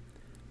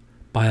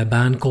by a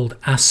band called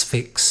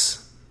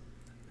Asphyx,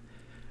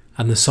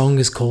 and the song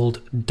is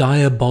called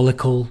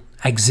Diabolical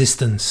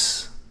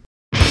Existence.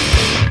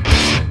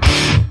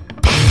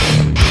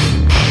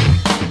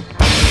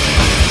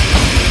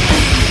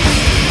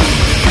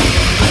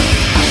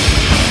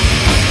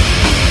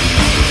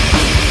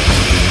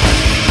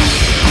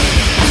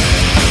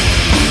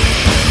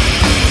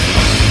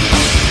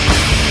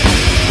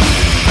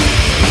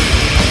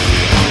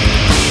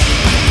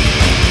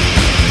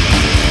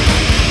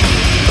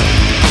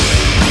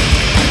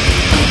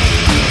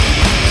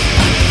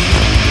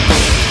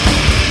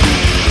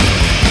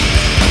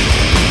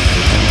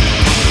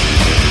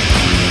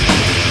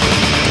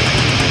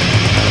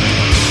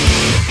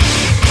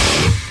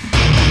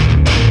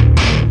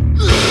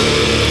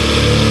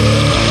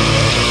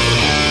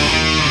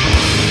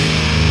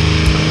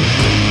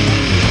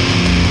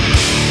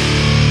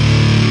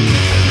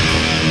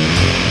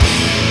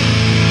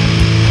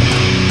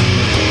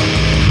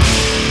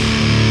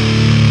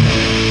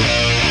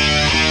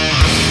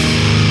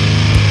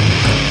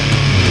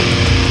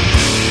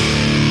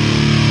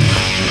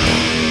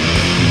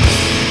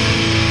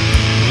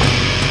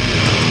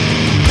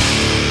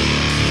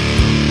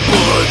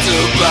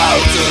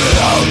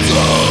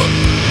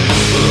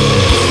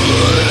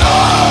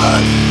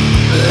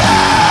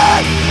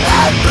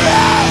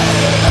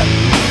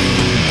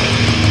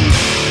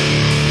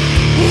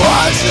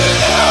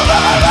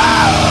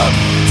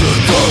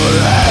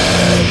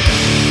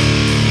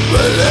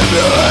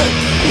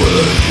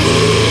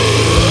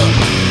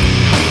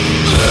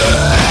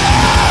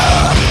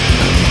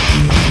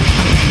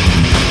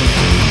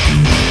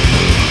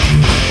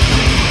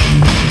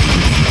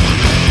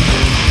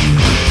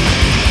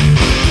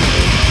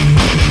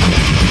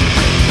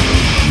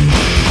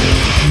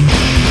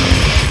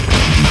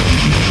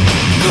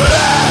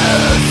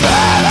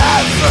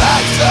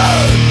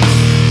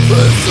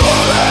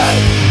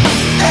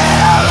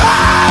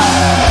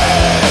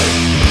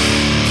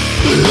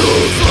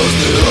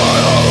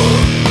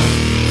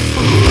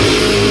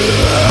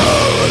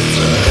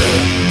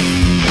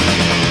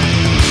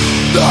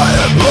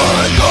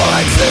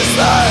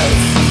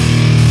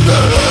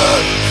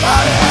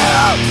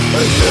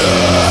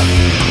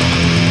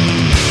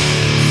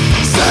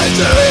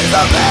 Centuries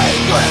of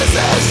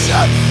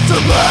inquisition to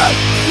burn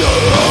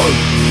your own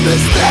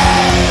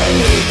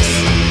mistakes.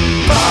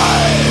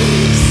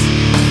 Eyes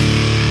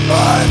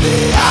are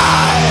the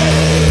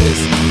eyes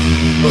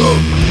of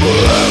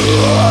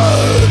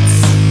bullets.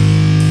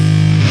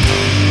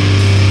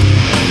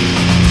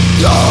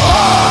 Your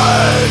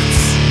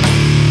hearts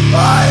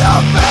are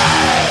your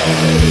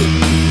pain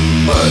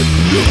and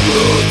your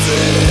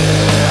cruelty.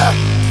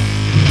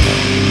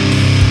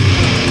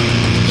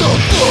 Your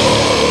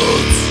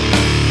thoughts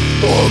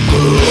are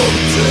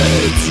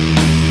corrupted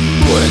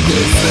with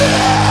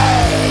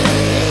deceit.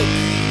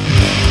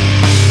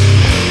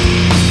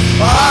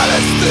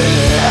 Honesty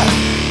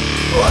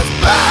was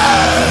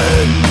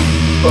banned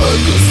by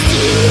the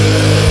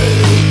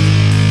state.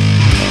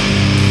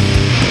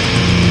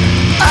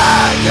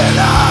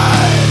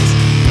 Agonized,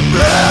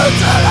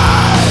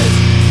 brutalized,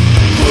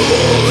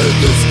 cruel in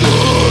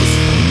discourse.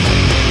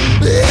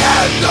 The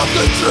end of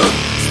the truth,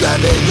 the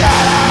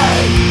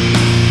beginning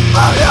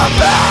of your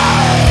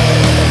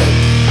pain.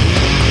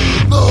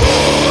 The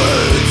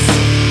horns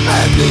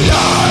and the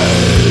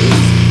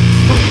eyes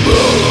of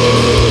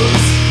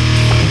bullets.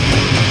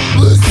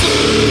 The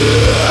sea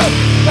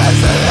as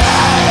the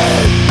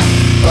land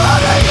of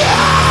the game.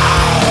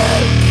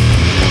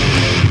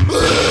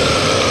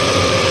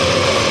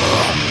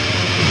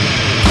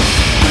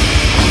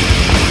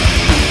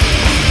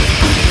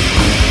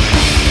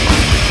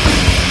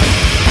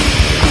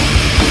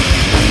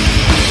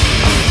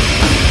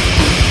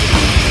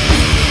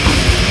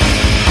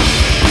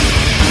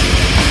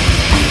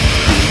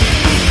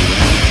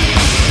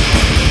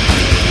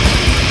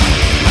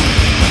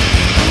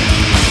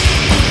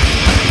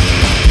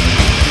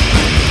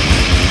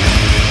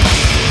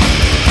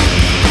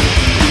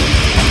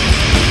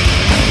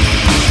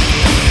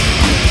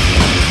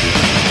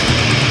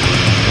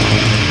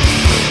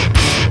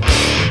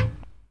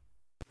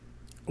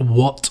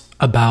 What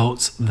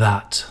about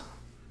that?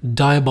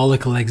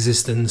 Diabolical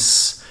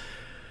Existence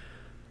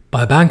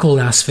by a band called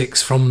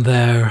Asphyx from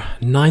their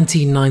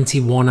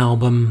 1991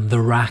 album The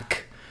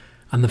Rack.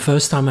 And the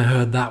first time I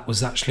heard that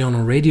was actually on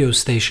a radio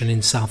station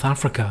in South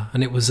Africa,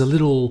 and it was a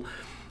little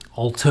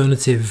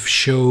alternative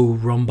show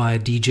run by a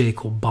DJ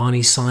called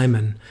Barney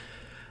Simon,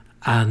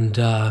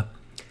 and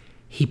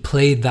he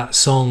played that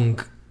song.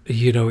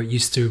 You know, it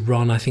used to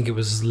run, I think it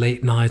was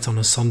late night on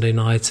a Sunday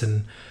night,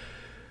 and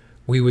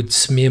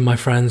me and my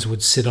friends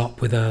would sit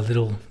up with a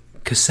little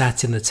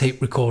cassette in the tape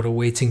recorder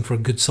waiting for a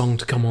good song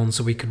to come on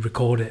so we could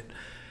record it.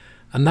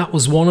 And that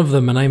was one of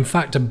them. And I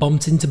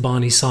bumped into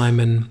Barney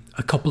Simon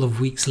a couple of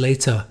weeks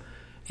later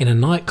in a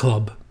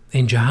nightclub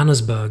in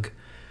Johannesburg.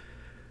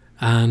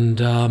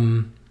 And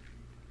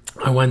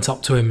I went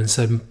up to him and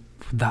said,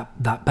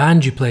 that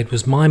band you played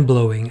was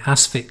mind-blowing,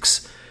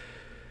 Asphyx.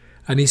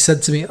 And he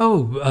said to me,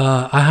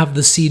 I have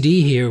the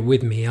CD here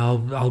with me.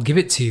 I'll give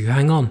it to you.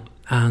 Hang on.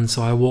 And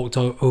so I walked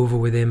over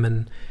with him,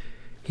 and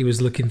he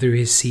was looking through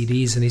his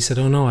CDs, and he said,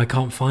 oh no, I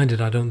can't find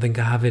it. I don't think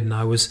I have it. And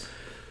I was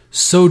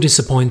so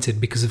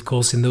disappointed because, of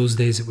course, in those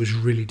days it was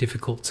really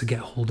difficult to get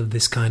hold of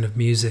this kind of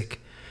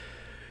music.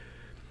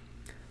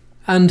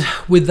 And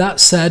with that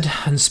said,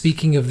 and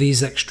speaking of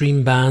these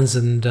extreme bands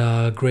and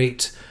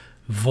great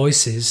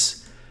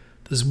voices,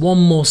 there's one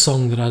more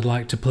song that I'd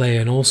like to play,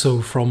 and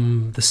also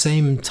from the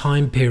same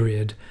time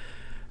period,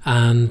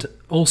 and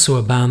also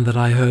a band that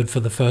I heard for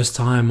the first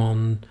time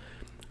on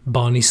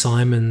Barney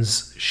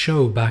Simon's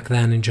show back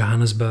then in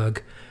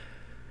Johannesburg.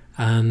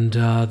 And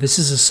this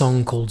is a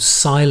song called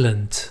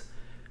Silent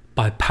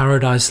by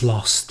Paradise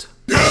Lost.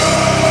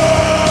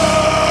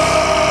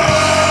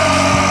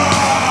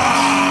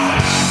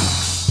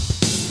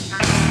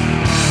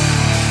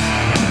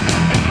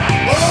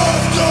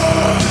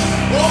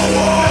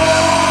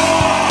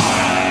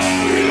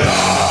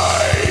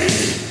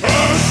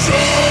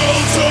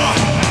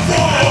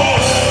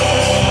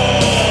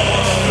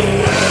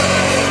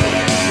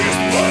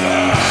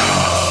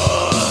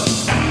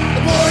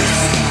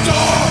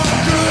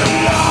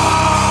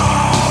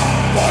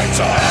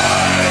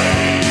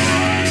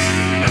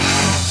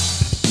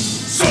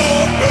 So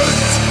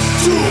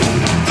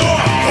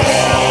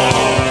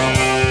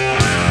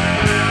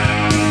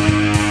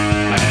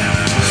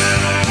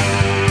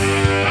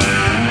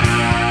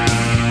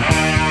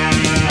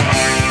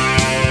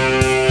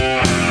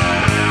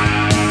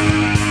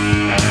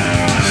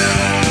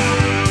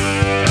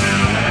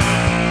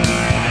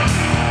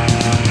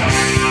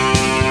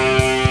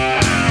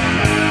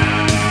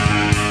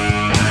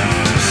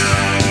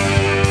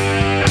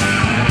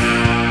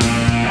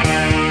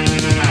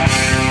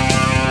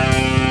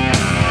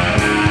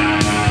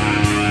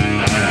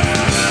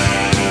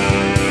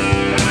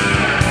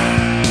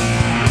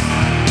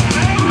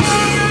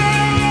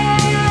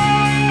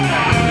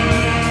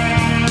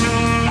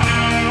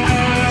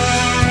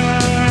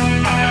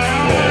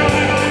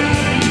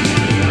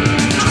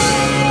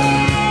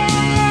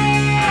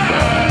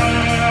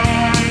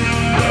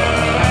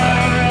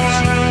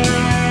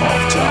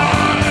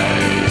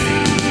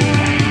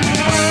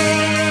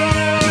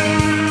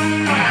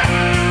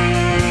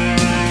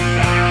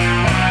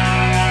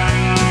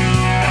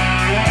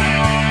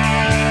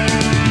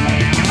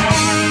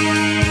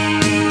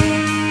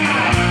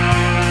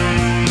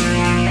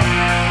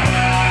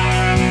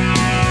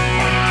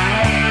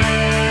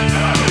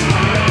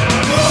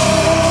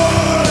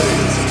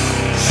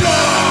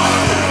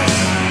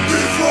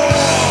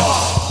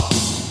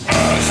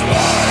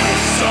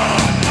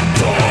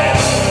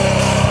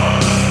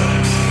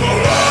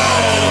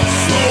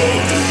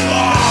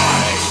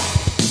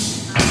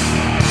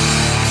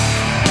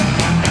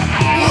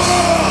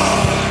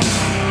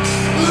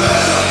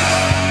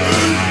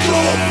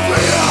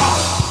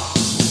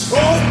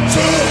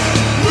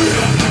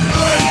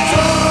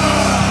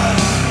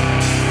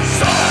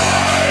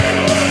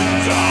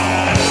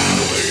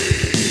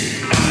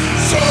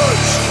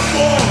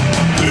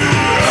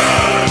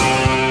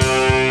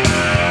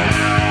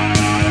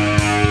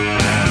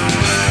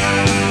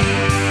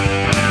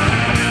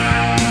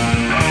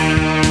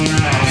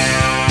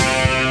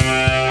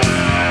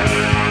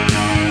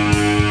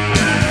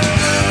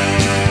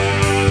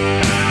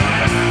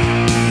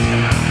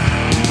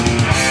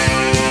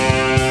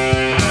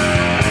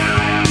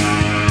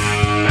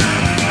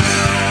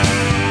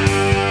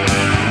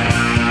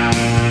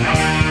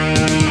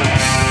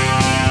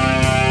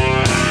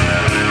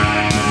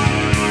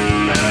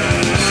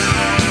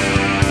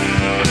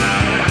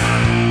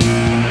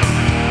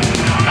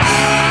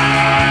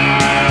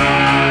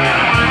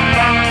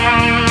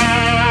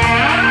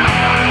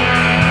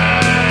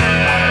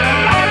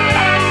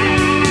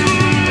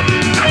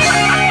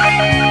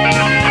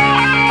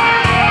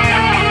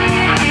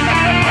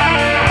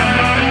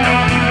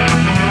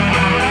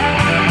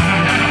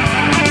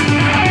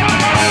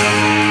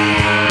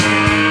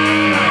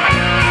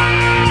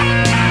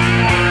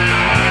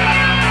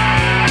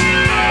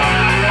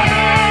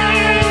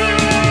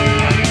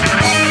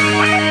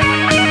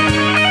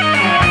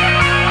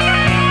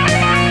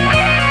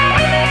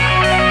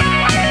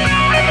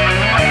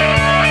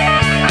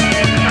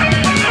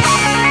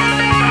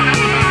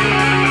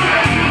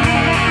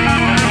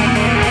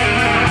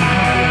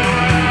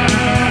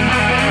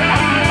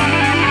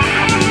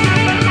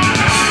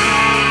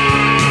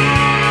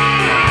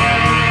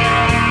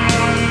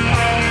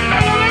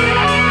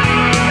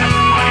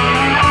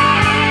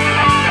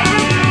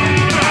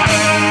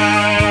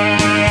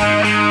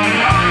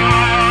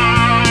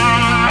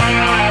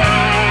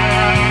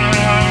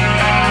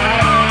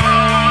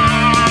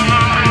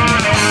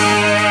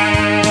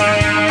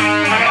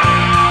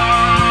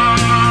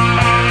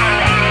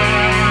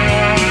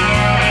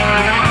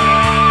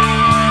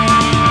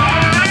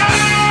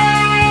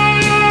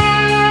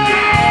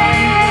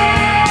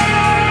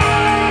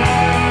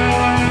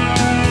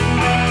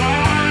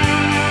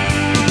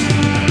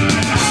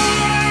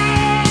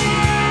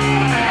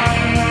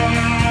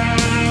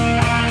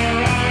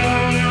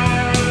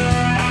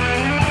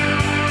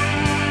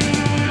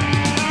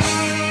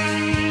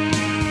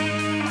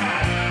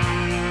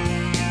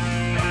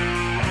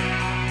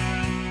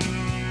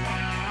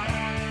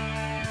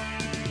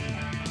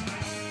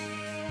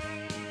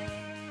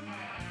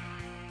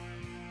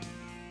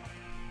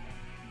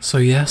So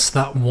yes,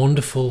 that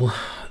wonderful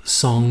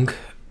song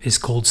is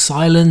called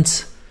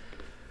Silent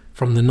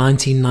from the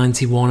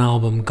 1991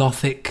 album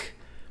Gothic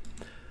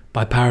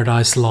by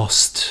Paradise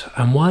Lost.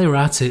 And while you're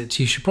at it,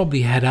 you should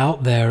probably head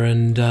out there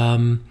and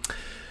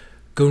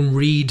go and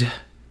read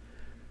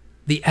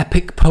the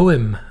epic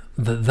poem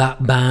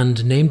that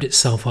band named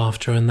itself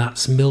after, and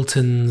that's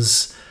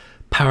Milton's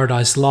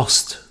Paradise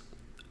Lost,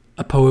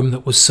 a poem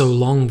that was so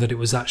long that it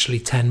was actually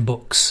 10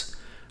 books.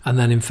 And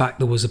then in fact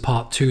there was a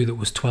part 2 that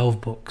was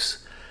 12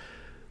 books.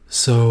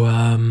 So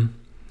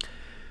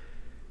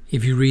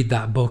if you read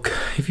that book,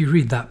 if you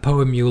read that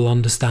poem, you'll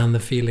understand the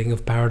feeling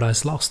of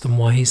Paradise Lost and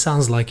why he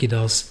sounds like he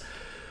does.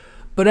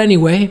 But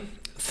anyway,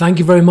 thank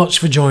you very much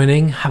for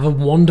joining. Have a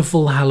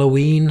wonderful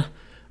Halloween,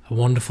 a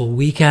wonderful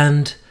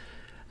weekend,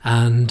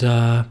 and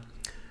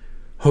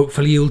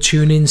hopefully you'll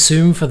tune in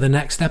soon for the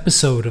next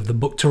episode of the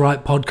Book to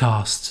Write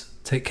podcast.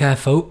 Take care,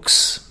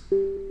 folks.